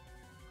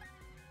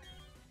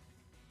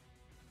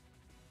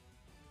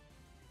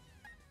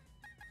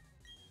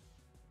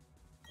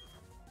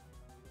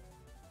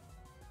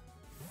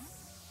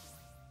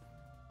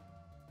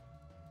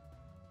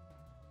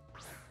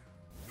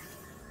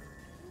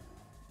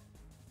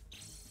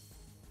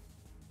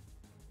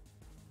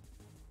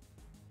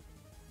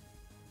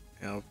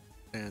 Yep,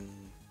 and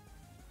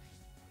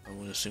I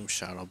would assume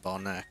Shadow Ball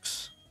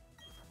next.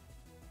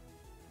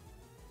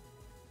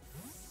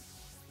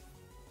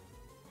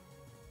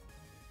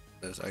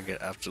 As I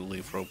get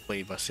absolutely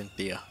roleplayed by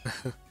Cynthia.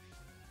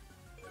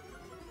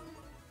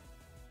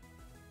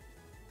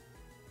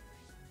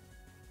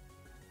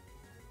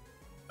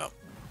 Oh.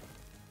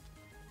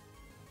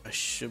 I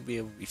should be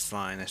able to be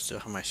fine. I still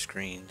have my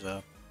screens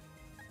up.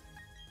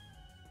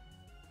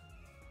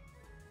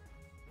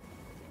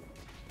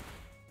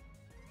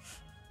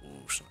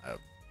 Ooh, snap.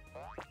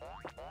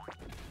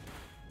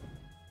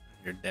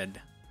 You're dead.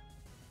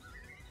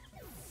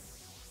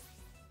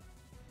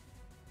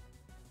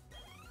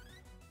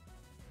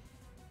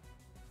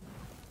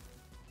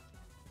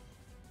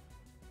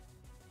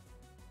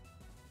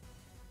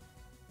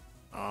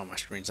 Oh, my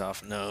screen's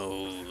off.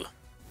 No.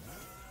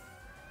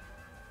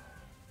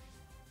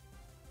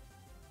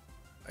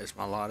 This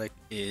melodic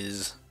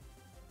is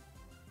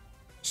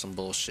some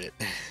bullshit.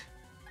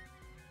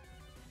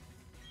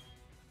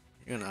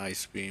 You're gonna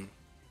Ice Beam.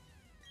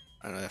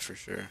 I know that for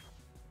sure.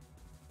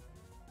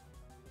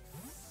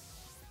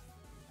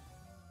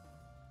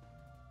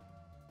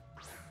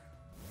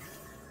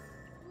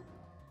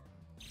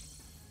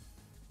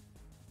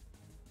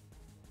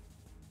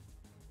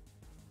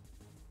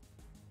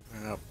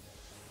 Yep.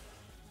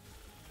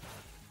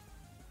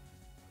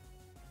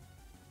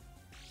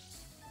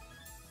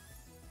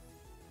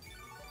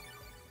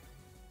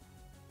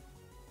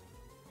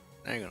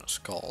 Now you're gonna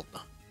Scald.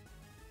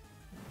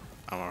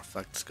 Our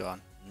effect's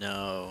gone.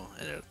 No,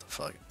 I did the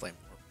fucking flame.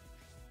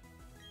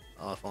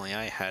 Oh, if only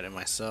I had it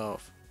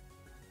myself.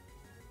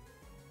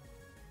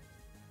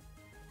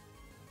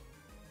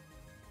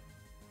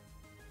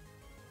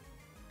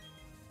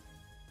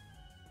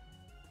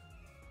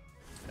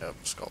 Yep,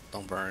 Scald,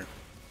 don't burn.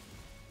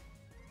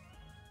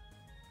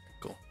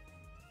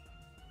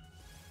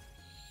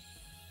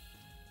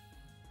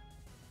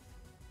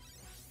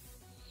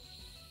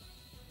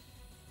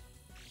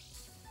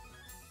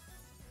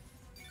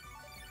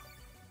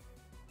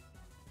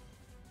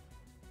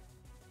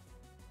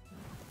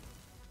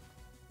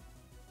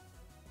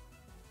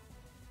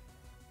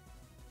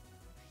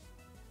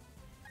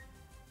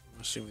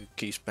 assume we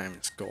keep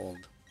spamming Scald.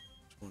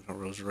 It's a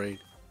Rose Raid.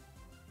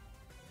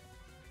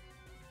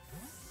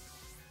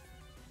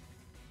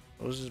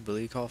 What was this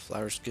ability called?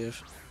 Flower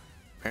Skiff?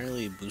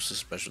 Apparently it boosts his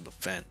special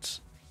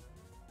defense.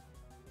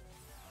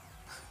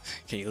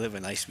 Can you live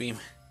in Ice Beam?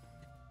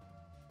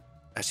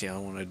 Actually, I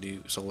don't want to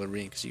do Solar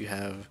Beam because you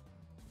have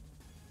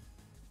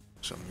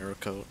some Mirror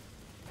Coat.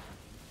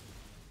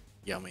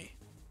 Yummy.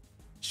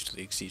 Just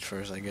League Seed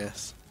first, I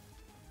guess.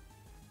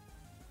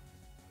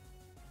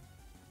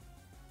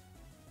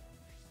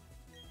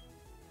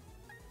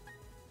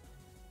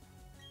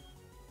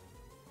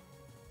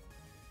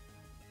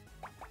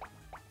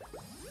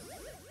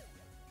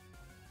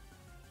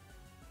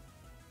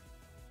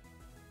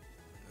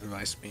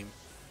 Ice Beam.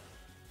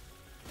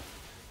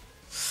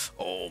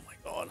 Oh my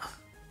god.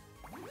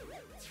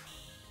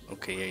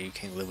 Okay, yeah, you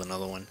can't live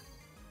another one.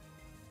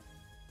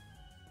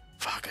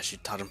 Fuck, I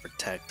should taught him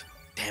Protect.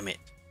 Damn it.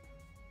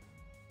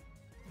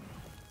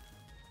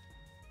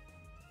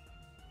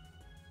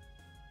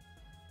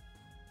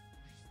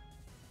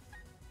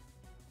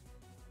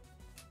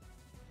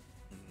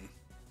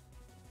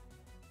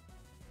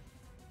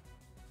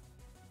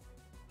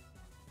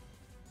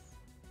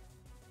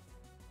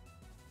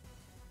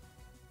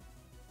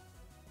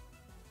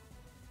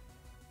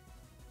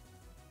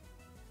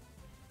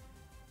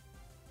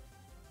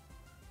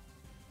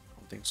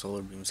 I think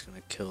Solar Beam's gonna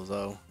kill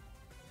though.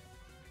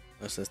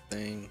 That's the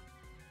thing.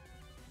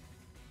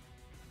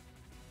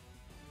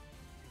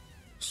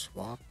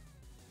 Swap.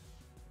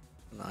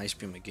 And Ice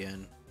Beam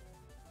again.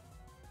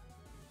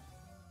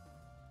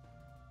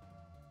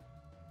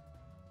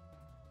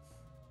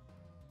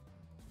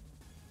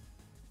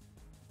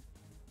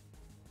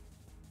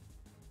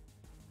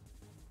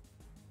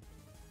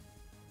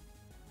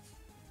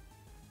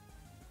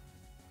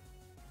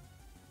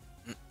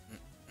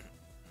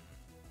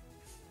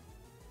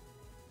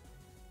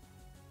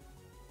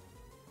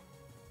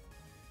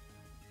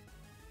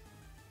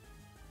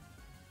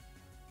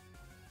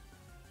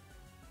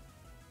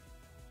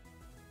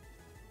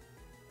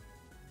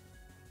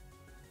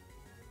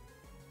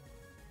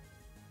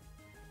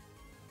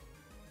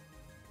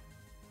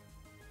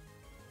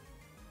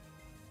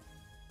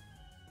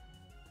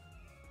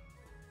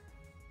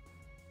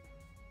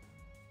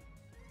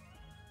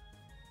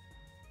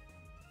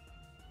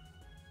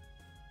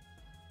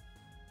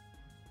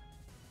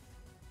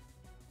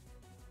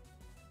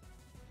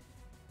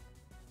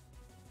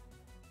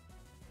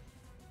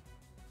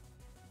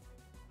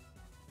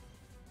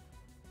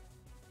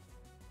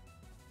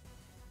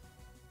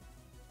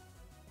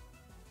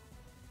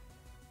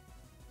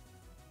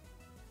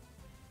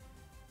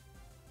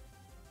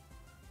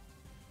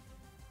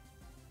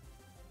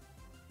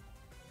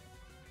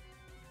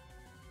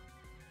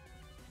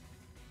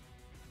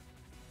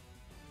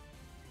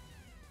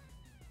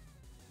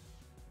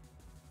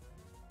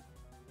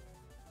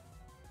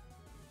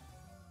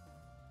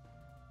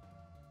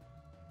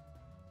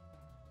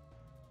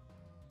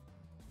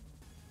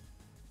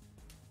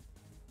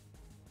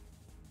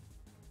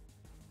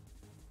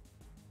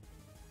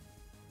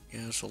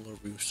 Yeah, Solar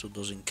Beam still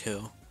doesn't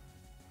kill.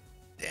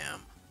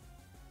 Damn.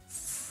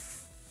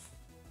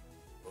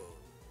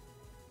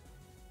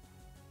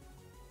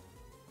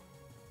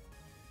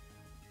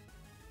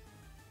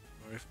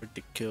 Or if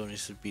the kill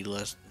needs to be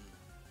less than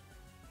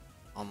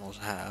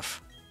almost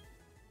half.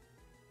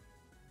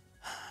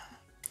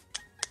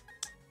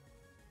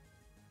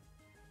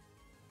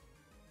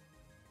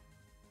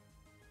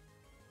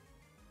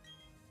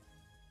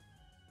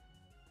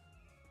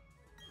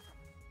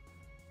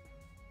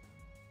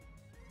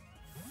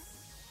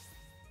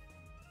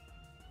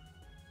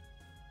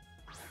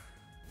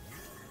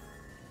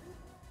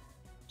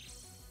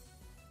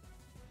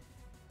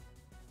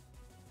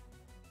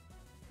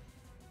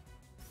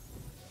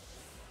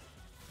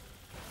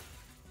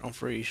 Don't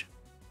freeze.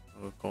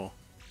 Oh, cool.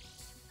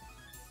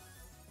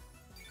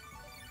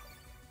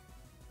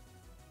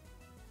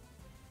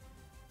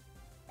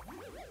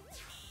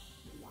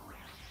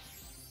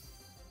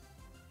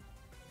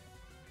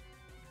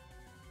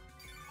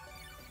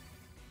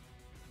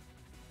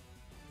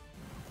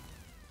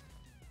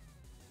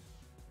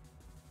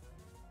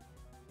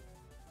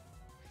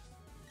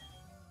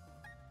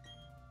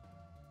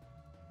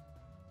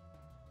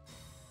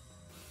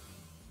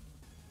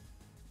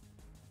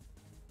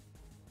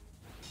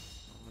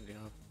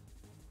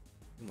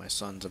 My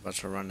sun's about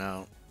to run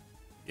out.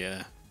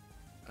 Yeah.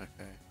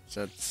 Okay.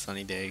 So it's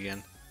sunny day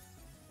again.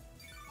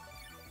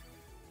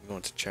 I'm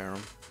going to Charum.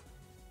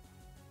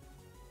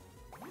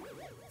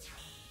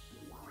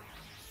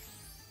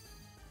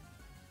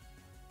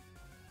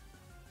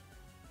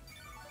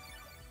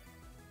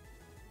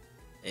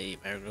 Hey,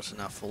 Marigold's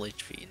not full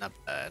HP, not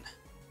bad.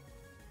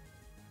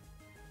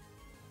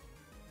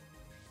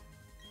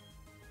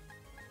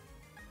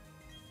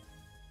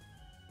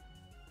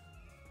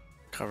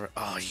 Cover.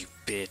 Oh, you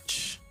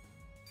bitch.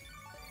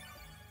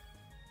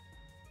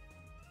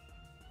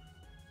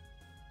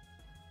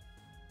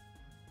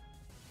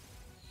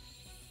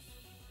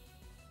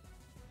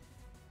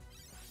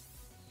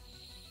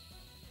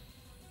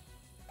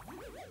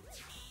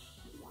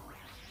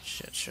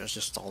 should I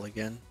just stall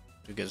again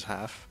to get his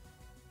half?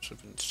 So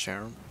we can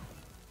share him.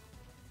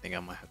 I think I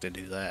might have to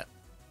do that.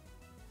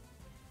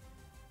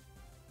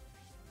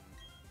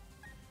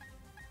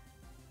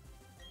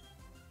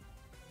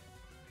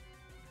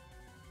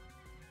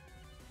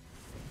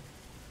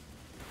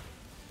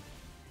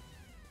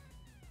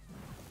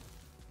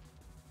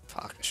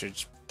 Fuck, I should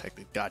just protect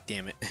it. God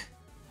damn it.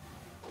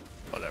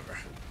 Whatever.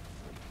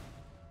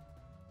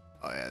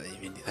 Oh yeah, they didn't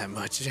even do that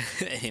much.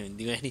 They didn't even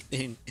do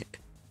anything.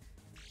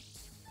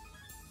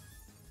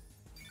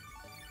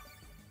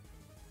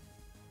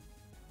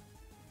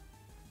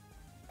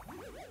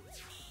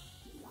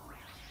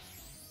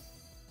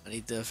 I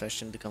need the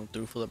affection to come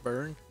through for the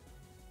burn.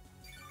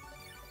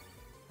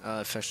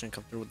 Affection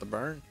come through with the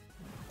burn.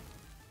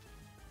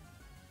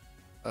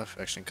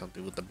 Affection come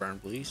through with the burn,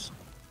 please.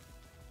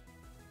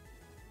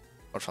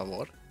 Por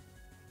favor.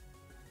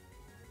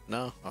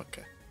 No?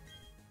 Okay.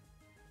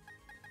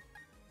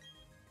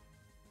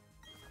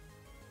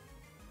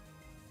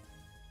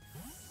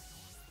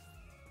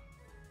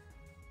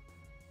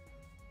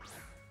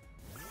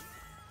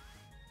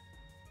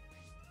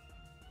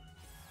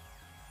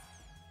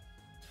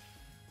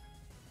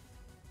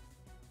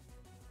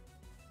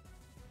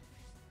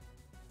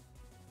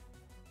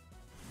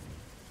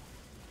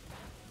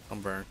 I'm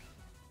burnt.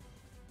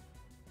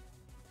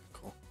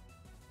 Cool.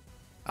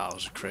 Oh, it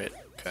was a crit.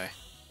 Okay.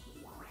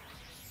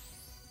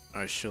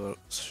 Alright,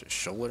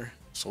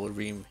 solar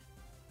beam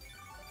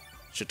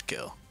should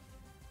kill.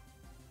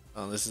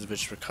 Oh, this is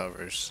bitch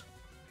recovers.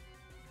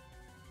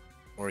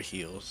 Or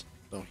heals.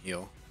 Don't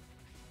heal.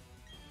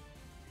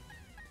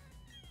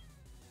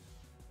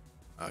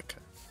 Okay.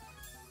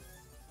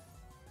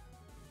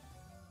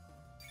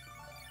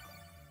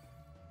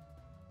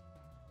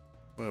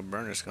 Well,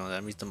 burner's gone.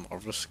 That means the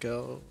Marvel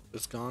skill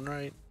is gone,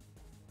 right?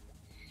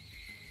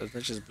 Doesn't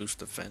it just boost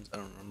defense? I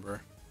don't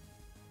remember.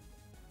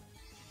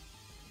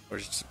 Or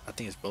it's, I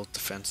think it's both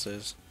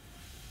defenses.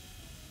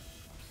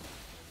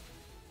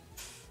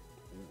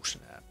 Ooh,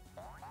 snap.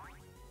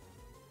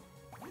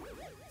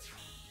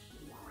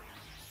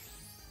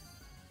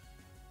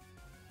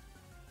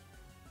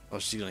 Oh,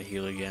 she's gonna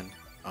heal again.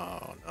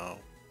 Oh no.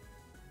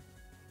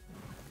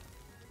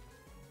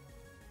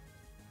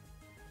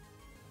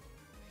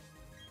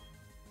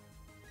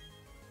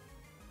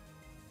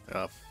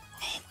 Up.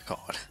 Oh my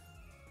god.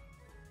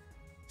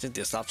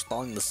 Cynthia, stop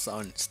stalling the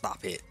sun.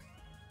 Stop it.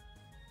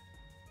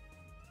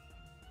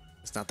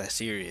 It's not that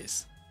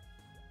serious.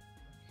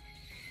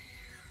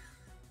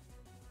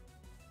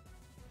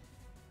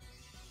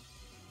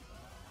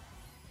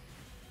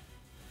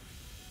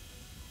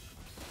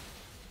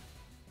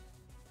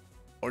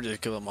 Or just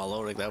kill them all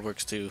over, like that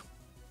works too.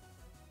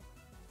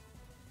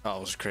 Oh, it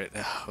was a crit.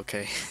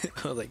 Okay.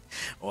 I was like,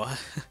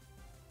 what?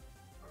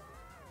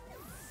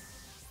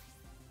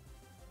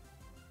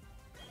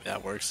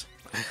 That works.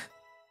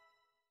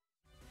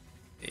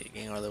 Yeah,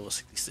 game our level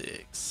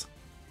 66.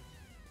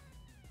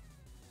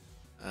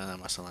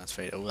 My Sunlight's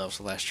fade. Oh, that was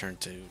the last turn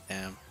too.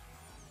 Damn.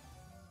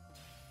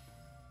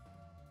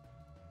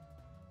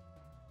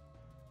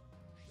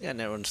 Yeah, I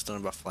never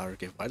understood about Flower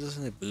Gift. Why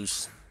doesn't it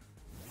boost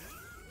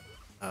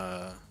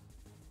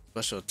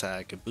special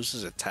attack? It boosts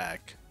his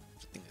attack.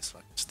 I think it's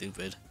fucking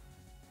stupid.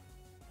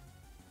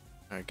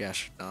 Alright,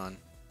 Gash done.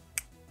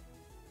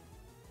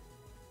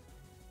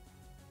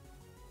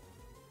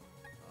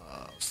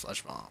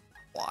 Sludge Bomb.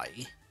 Why?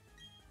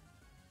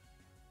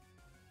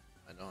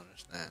 I don't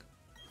understand.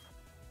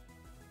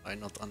 I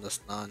not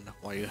understand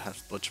why you have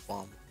Sludge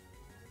Bomb.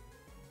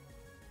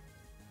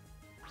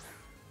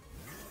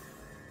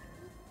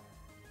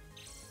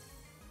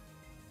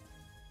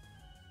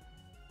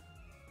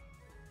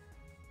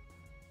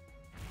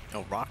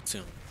 Oh, Rock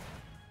Tomb.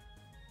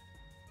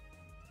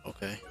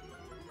 Okay.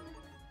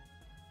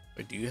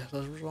 Wait, do you have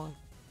those wrong?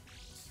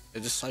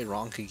 Did this say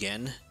wrong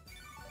again?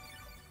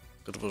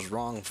 But it was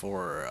wrong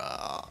for,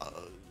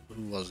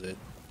 who was it?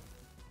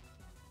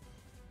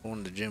 One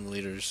of the gym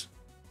leaders.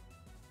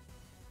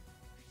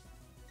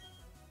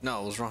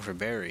 No, it was wrong for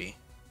Barry.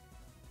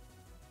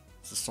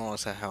 The song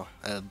said how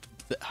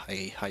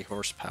high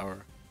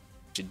horsepower,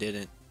 but you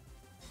didn't.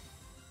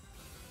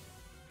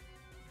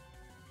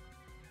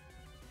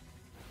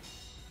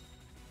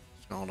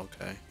 It's not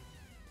okay.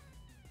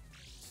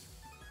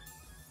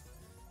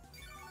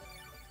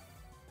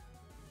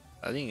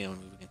 I think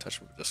we can touch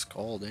him with the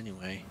Scald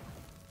anyway.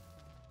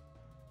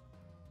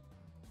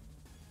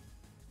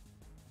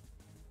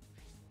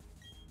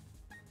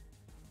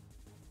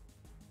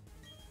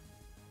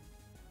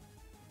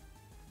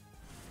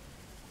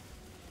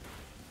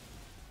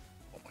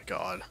 Oh my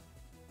god.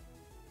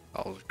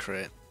 That was a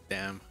crit.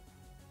 Damn.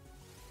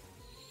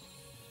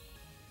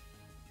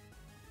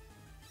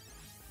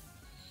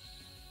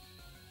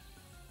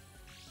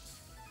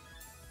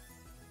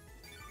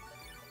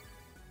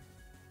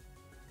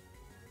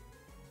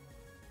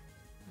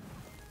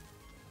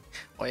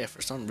 Oh yeah,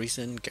 for some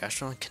reason,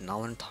 Gastron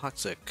cannot learn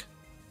Toxic.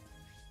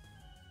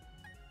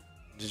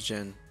 This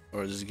gen,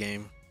 or this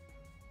game.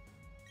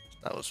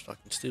 That was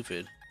fucking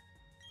stupid.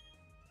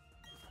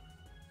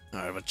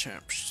 Alright, but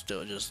champ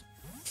still just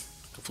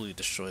completely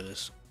destroy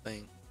this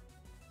thing.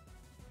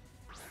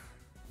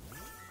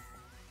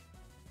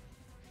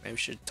 Maybe we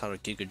should tell her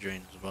Giga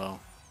Drain as well.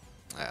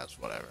 That's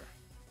whatever.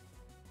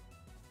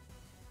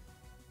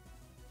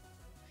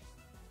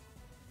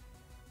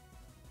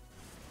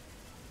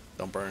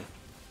 Don't burn.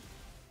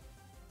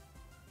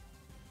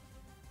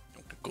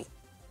 Okay, cool.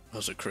 That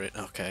was a crit.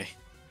 Okay.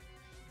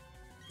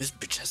 This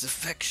bitch has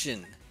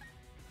affection.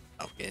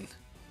 I'm kidding.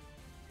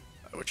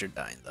 But you're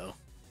dying though.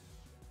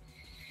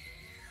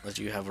 Unless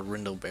you have a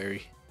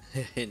Rindleberry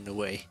in the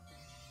way.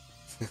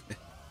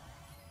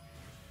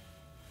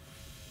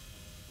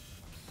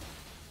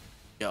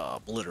 Yeah,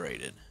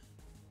 obliterated.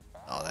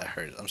 Oh, that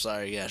hurts. I'm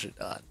sorry, yeah, I should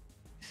not.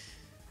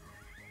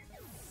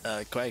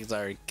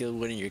 Quagsire killed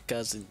one of your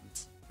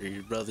cousins, or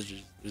your brothers, or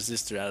your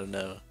sister, I don't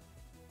know.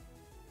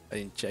 I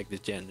didn't check the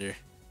gender.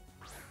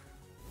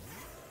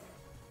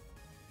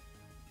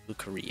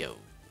 Lucario.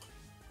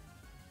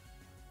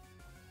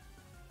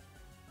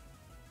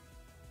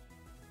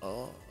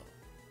 Oh.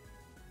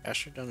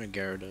 Astrodon or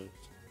Gyarados?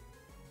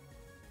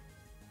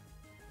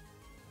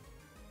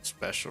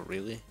 Special,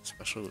 really?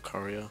 Special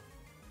Lucario?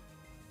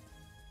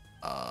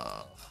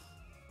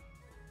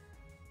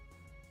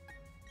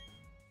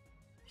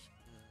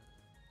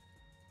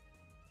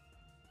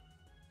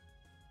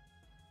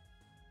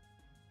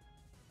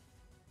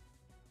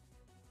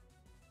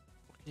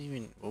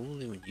 What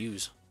will even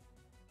use?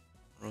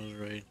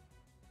 Roserade.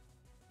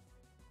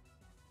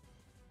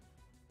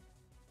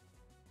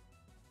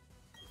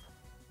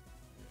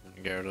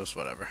 Gyarados,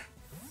 whatever.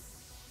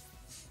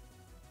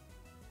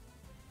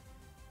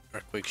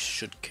 Earthquake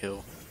should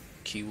kill.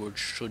 Keyword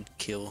should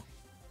kill.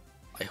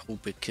 I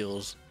hope it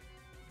kills.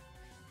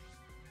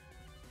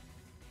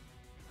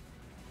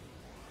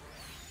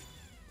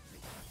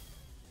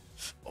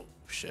 Oh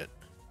shit.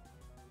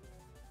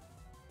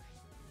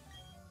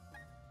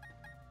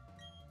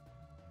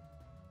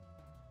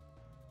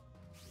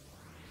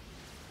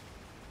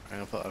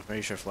 I'm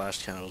pretty sure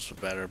flash candles were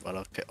better, but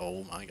okay.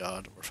 Oh my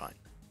god, we're fine.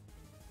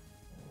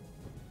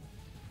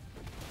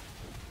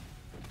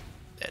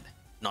 Dead.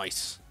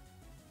 Nice.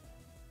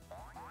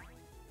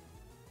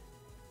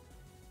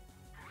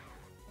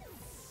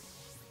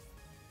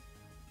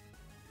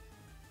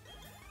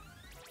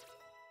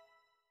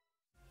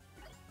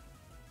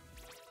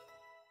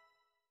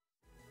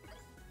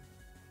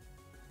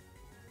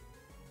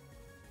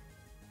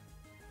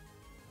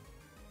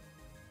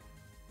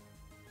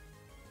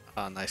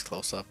 Ah, nice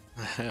close up.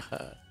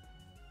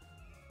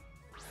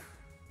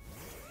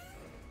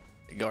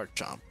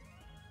 Garchomp.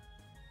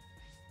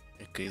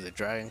 It could either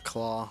Dragon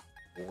Claw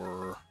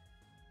or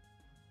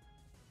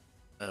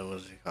what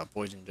was it called?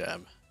 Poison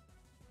Jab.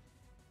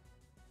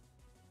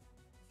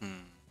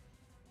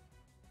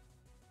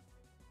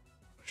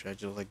 Should I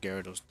just let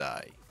Gyarados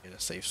die? Get a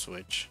safe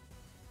switch.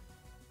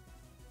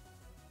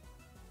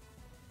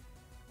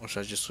 Or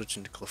should I just switch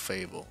into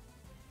Clefable?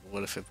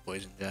 What if it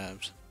Poison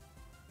Jabs?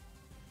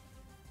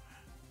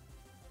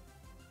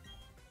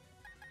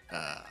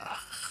 I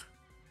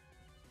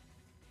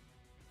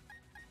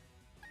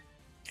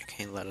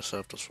can't let us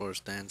up the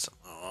Forest Dance.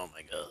 Oh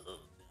my god.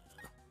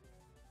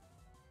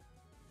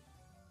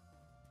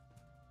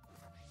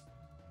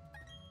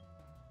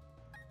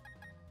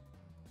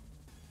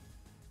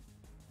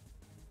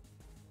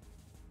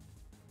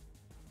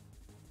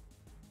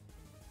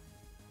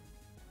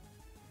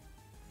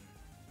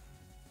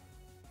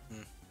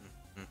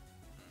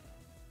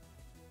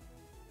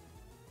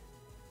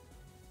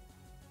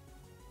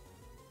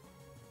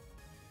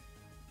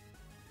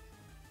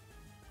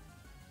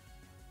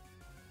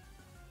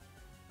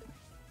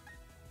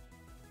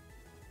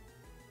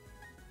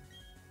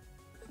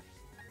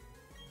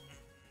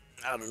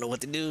 I don't know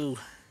what to do.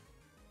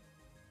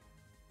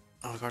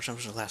 Oh,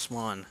 Garchomp's the last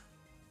one.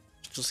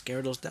 Just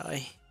Gyarados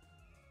die.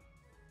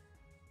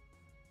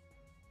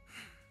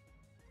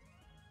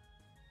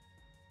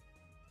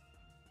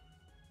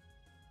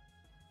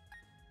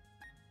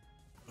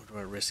 Or do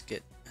I risk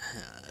it?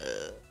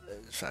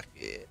 Fuck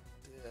it.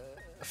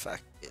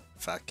 Fuck it.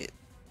 Fuck it.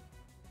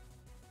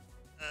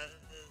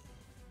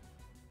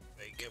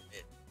 Wake up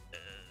it.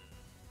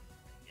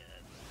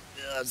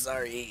 I'm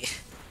sorry.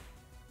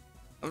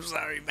 I'm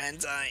sorry,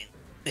 Mantine.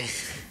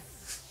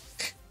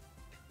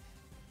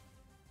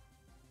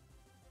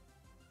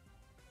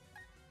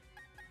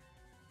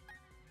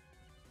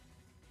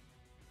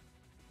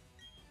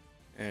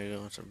 There you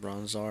go, it's a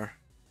Bronzor.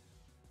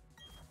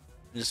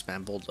 Just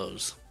spam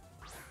Bulldoze.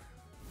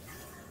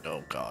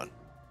 Oh god.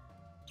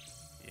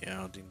 Yeah, I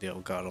don't think the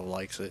Elgato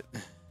likes it.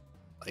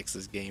 Likes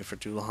this game for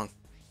too long.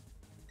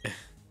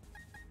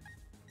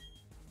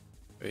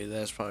 Wait,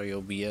 that's probably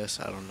OBS,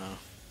 I don't know.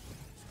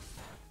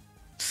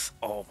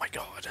 Oh my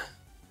god.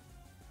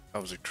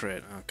 That was a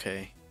crit,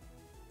 okay.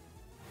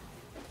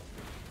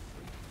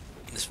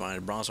 It's fine,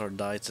 if Bronzor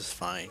dies, it's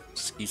fine.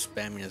 Just keep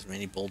spamming as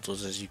many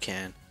Bulldoze as you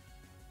can.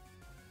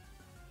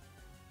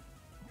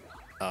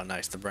 Oh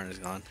nice, the burn is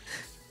gone.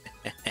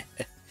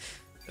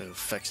 The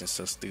affection's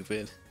so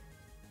stupid.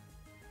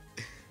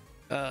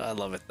 I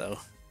love it though.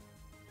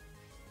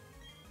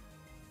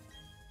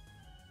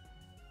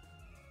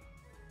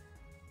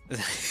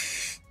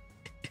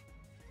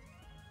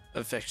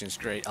 Affection's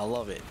great. I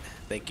love it.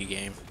 Thank you,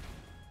 game.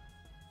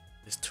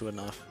 It's two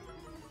enough.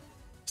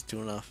 It's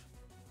two enough.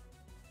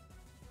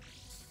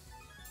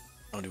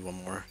 I'll do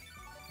one more.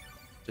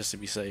 Just to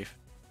be safe.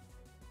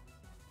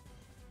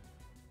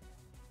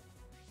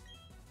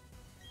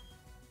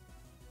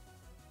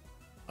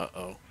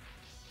 Uh-oh.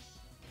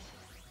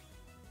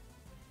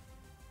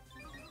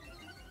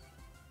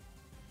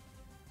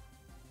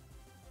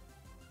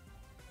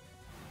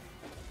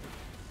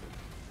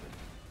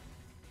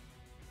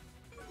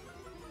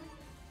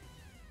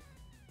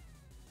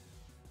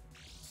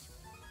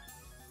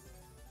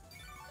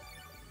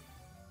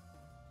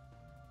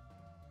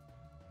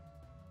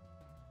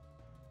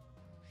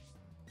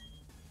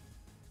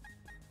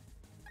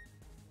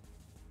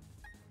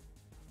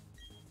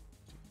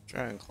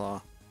 Dragon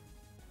Claw.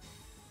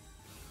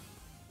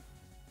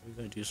 We're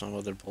gonna do some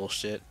other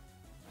bullshit.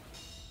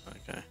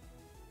 Okay.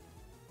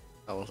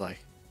 I was like,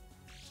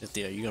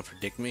 Cynthia, are you gonna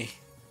predict me?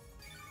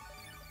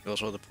 Goes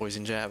for the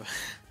poison jab.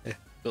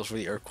 Goes for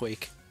the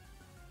earthquake.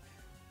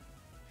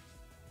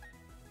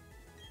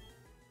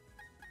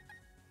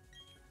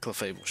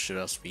 Clefable should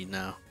have speed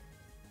now.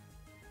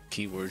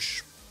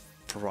 Keywords,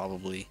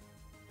 probably.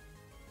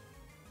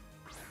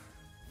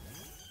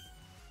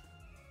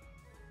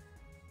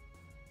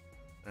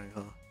 There you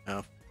go.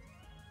 No.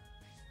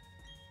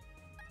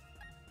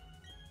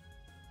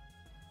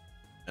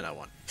 And I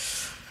won.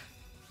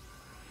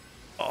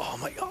 Oh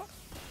my god.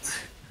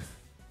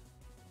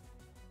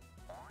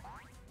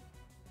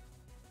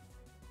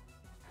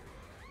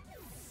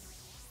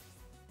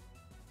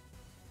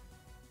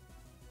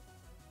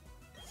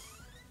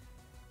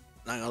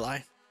 Not gonna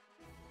lie.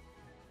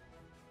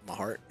 My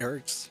heart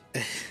hurts.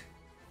 I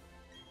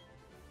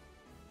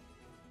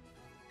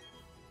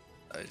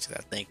just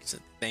gotta thank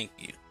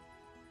you.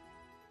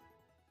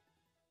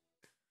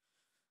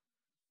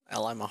 I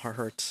lie, my heart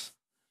hurts.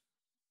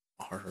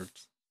 My heart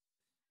hurts.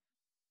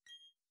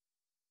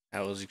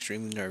 I was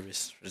extremely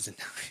nervous for the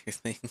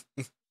thing.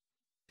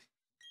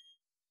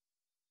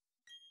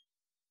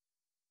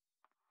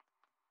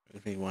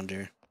 Makes me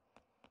wonder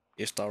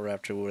if Star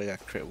Raptor would have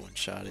got crit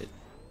one-shotted.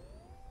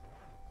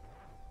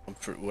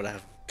 Would I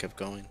have kept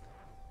going?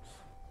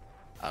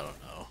 I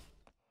don't know.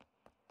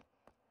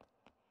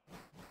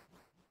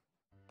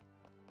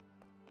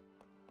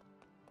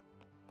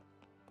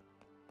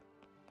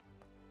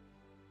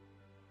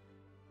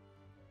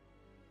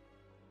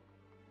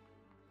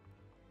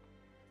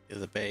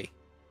 The Bay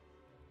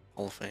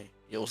Hall of Fame.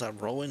 Yo, what's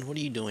up, Rowan? What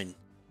are you doing?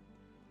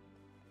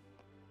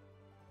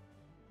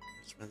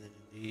 Spending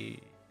in the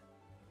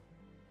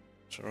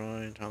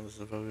Soroin, Thomas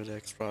the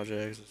Pokedex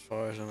projects. As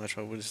far as I'm not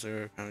sure, what is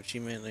there kind of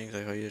achievement links?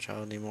 Like how your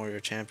child need more your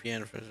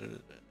champion for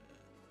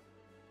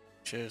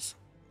cheers.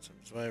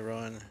 That's why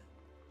Rowan.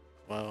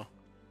 Wow.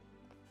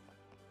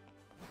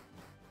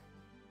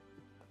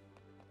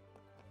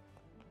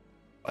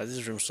 Why is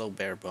this room so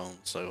bare bones?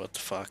 So what the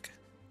fuck?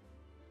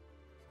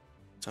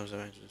 Sometimes I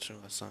mentioned this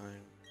last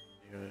time.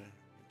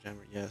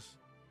 Yes.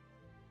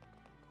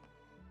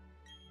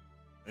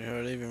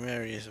 You're leaving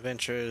Mary's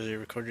adventures. You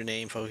record your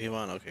name,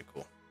 Pokemon. Okay,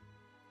 cool.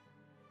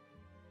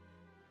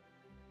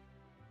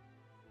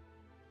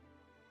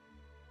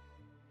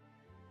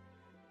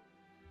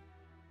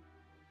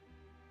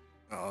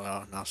 Oh,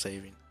 no, now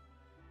saving.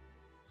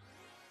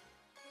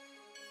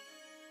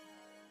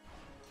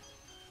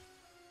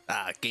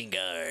 Ah,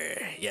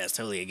 Gengar. Yes,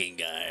 totally a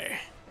Gengar.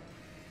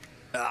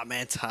 Ah,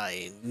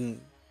 Mantine.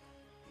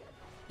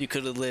 You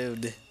could have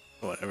lived.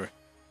 Whatever.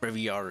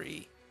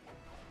 Breviary.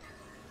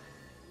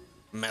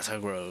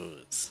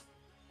 Metagross.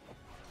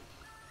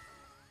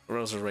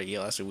 Rose Raid.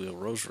 Yo, that's a wheel.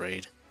 Rose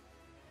Raid.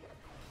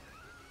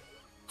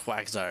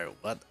 Quagsire.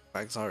 What?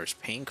 Quagsire is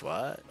pink?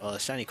 What? Oh,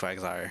 shiny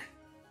Quagsire.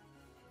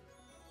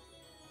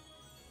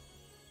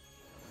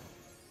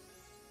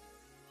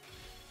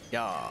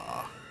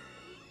 Yeah.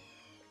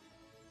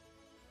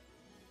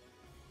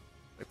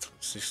 It's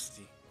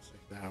 66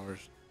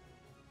 hours.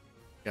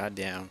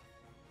 Goddamn.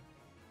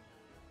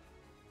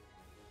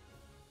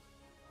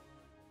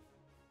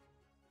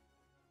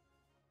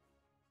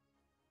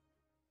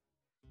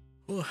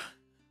 Whew.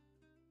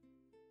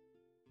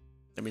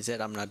 That means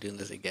that I'm not doing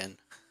this again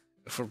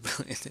for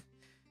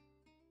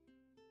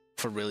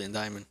Brilliant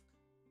Diamond.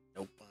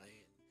 Nope.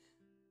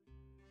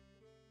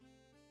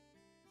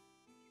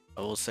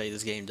 I will say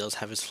this game does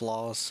have its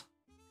flaws,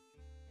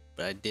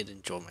 but I did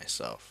enjoy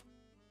myself.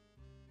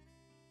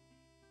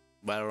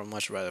 But I would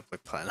much rather play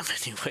Platinum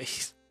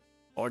anyways,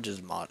 or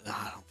just mod.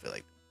 I don't feel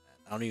like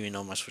that. I don't even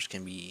know my Switch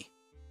can be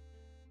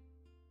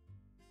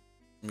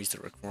meets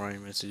the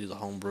requirements to do the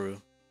homebrew.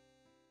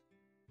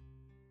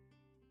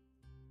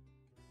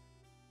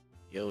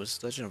 Yo,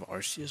 it's Legend of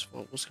Arceus.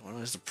 What's going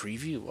on? It's the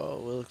preview. Whoa,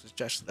 it looks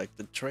just like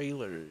the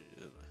trailer.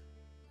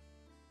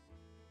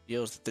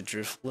 Yo, it's the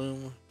Drift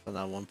Bloom from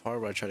that one part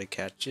where I try to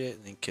catch it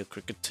and then kill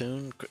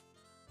Cricketune.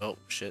 Oh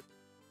shit!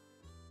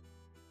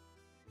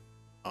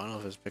 I don't know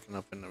if it's picking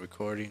up in the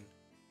recording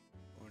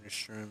or in the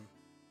stream.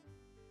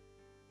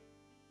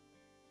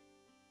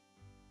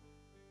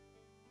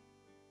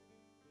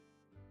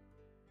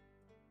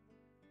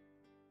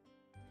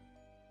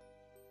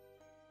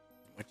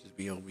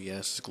 The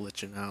OBS is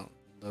glitching out.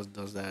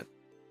 Does that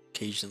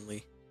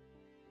occasionally.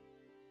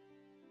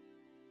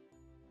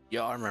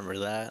 Y'all remember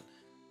that?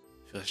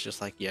 Feels just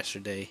like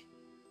yesterday.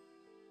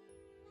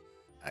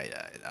 I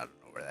don't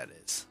know where that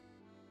is.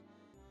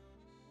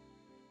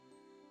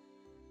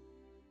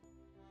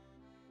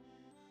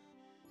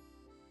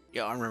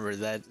 Y'all remember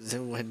that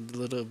when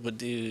little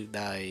Badoo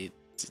died?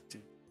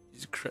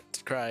 He's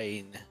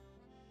crying.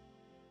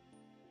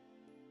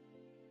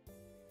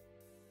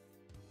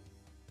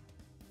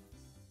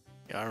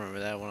 Yeah, I remember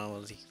that when I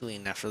was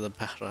healing after the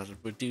battle after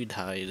Badoo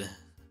died.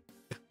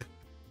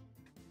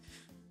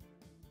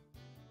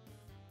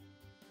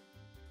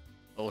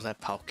 What was that,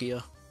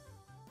 Palkia?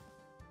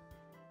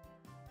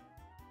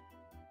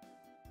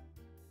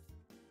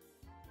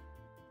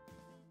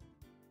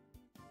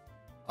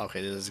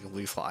 Okay, this is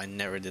completely flaw. I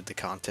never did the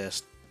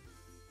contest.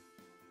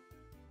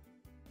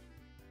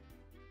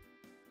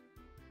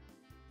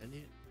 Didn't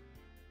you?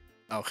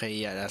 Okay,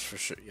 yeah, that's for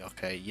sure.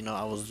 Okay, you know,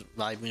 I was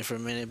vibing for a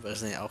minute, but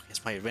it's like, okay,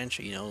 it's my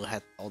adventure, you know, it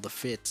had all the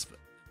fits, but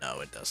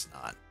no, it does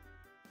not.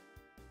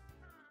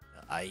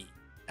 I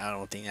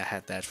don't think I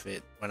had that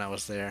fit when I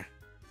was there.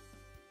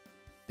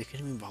 They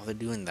couldn't even bother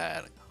doing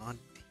that. God.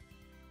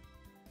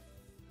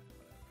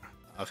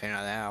 Okay,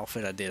 now that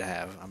outfit I did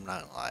have, I'm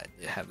not gonna lie, I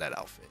did have that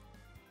outfit.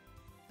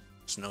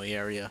 Snowy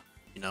area,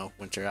 you know,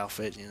 winter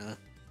outfit, you know.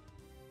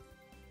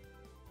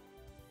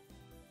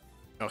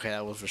 Okay,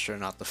 that was for sure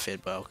not the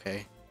fit, but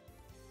okay.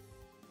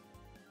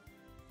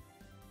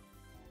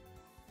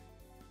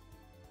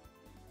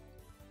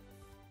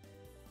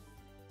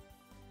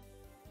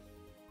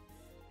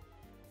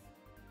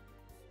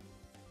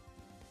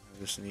 I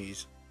just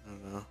sneeze. I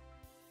don't know.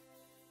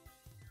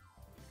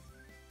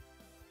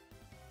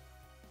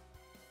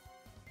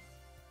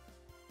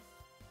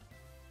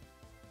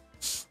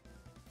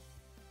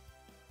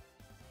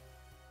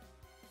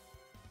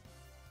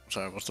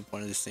 Sorry, what's the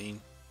point of this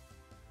scene?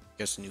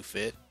 Guess a new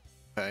fit,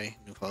 okay,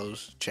 new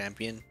clothes,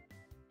 champion,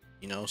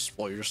 you know,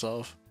 spoil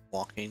yourself,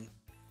 walking.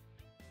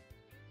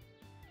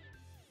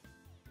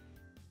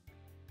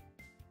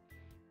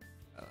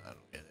 I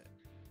don't get it.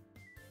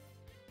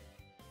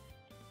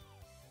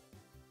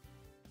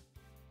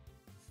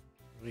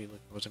 What are you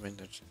looking? What's the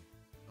vintage?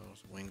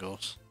 Those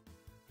Wingles.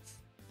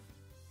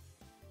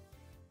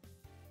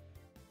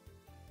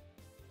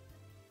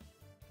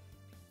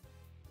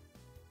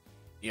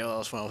 You know,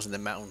 that's when I was in the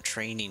mountain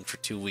training for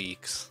 2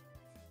 weeks.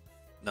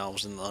 No, I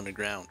was in the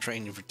underground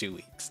training for 2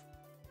 weeks.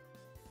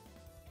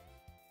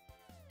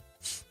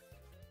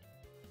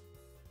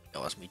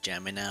 Yo, that's me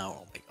jamming out.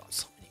 Oh my god,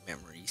 so many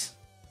memories.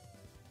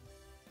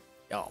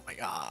 Oh my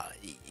god.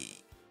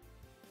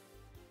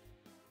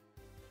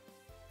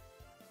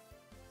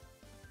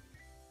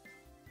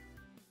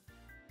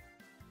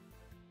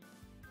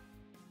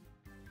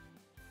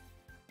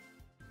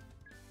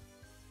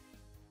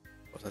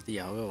 Was that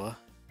Dialga? What?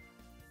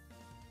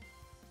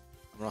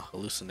 I'm not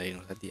hallucinating.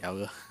 Was that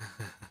Dialga?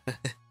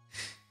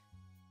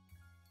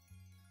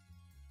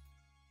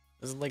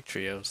 This is like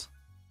trios.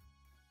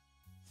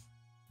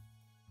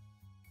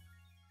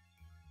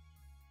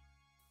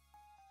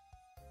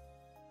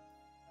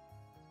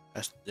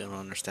 I still don't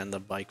understand the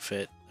bike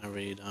fit. I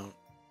really don't.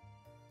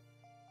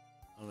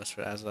 Unless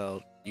for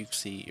Azal, you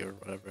see or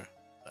whatever.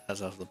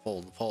 As of the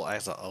pole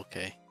Azal,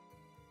 okay.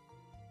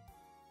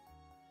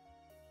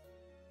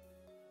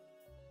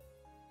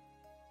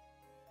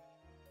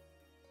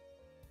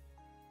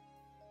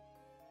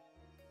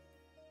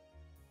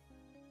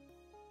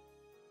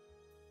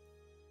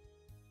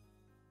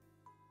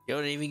 Yo,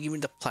 didn't even give me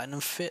the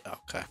platinum fit.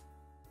 Okay.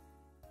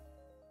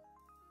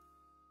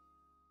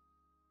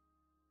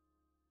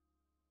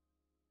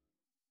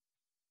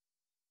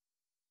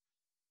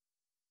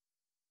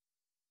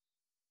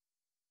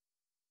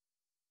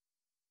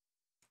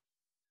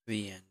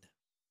 The end.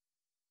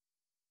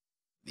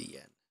 The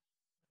end.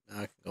 Now I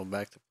can go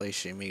back to play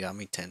Shimmy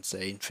Megami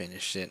Tensei and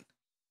finish it.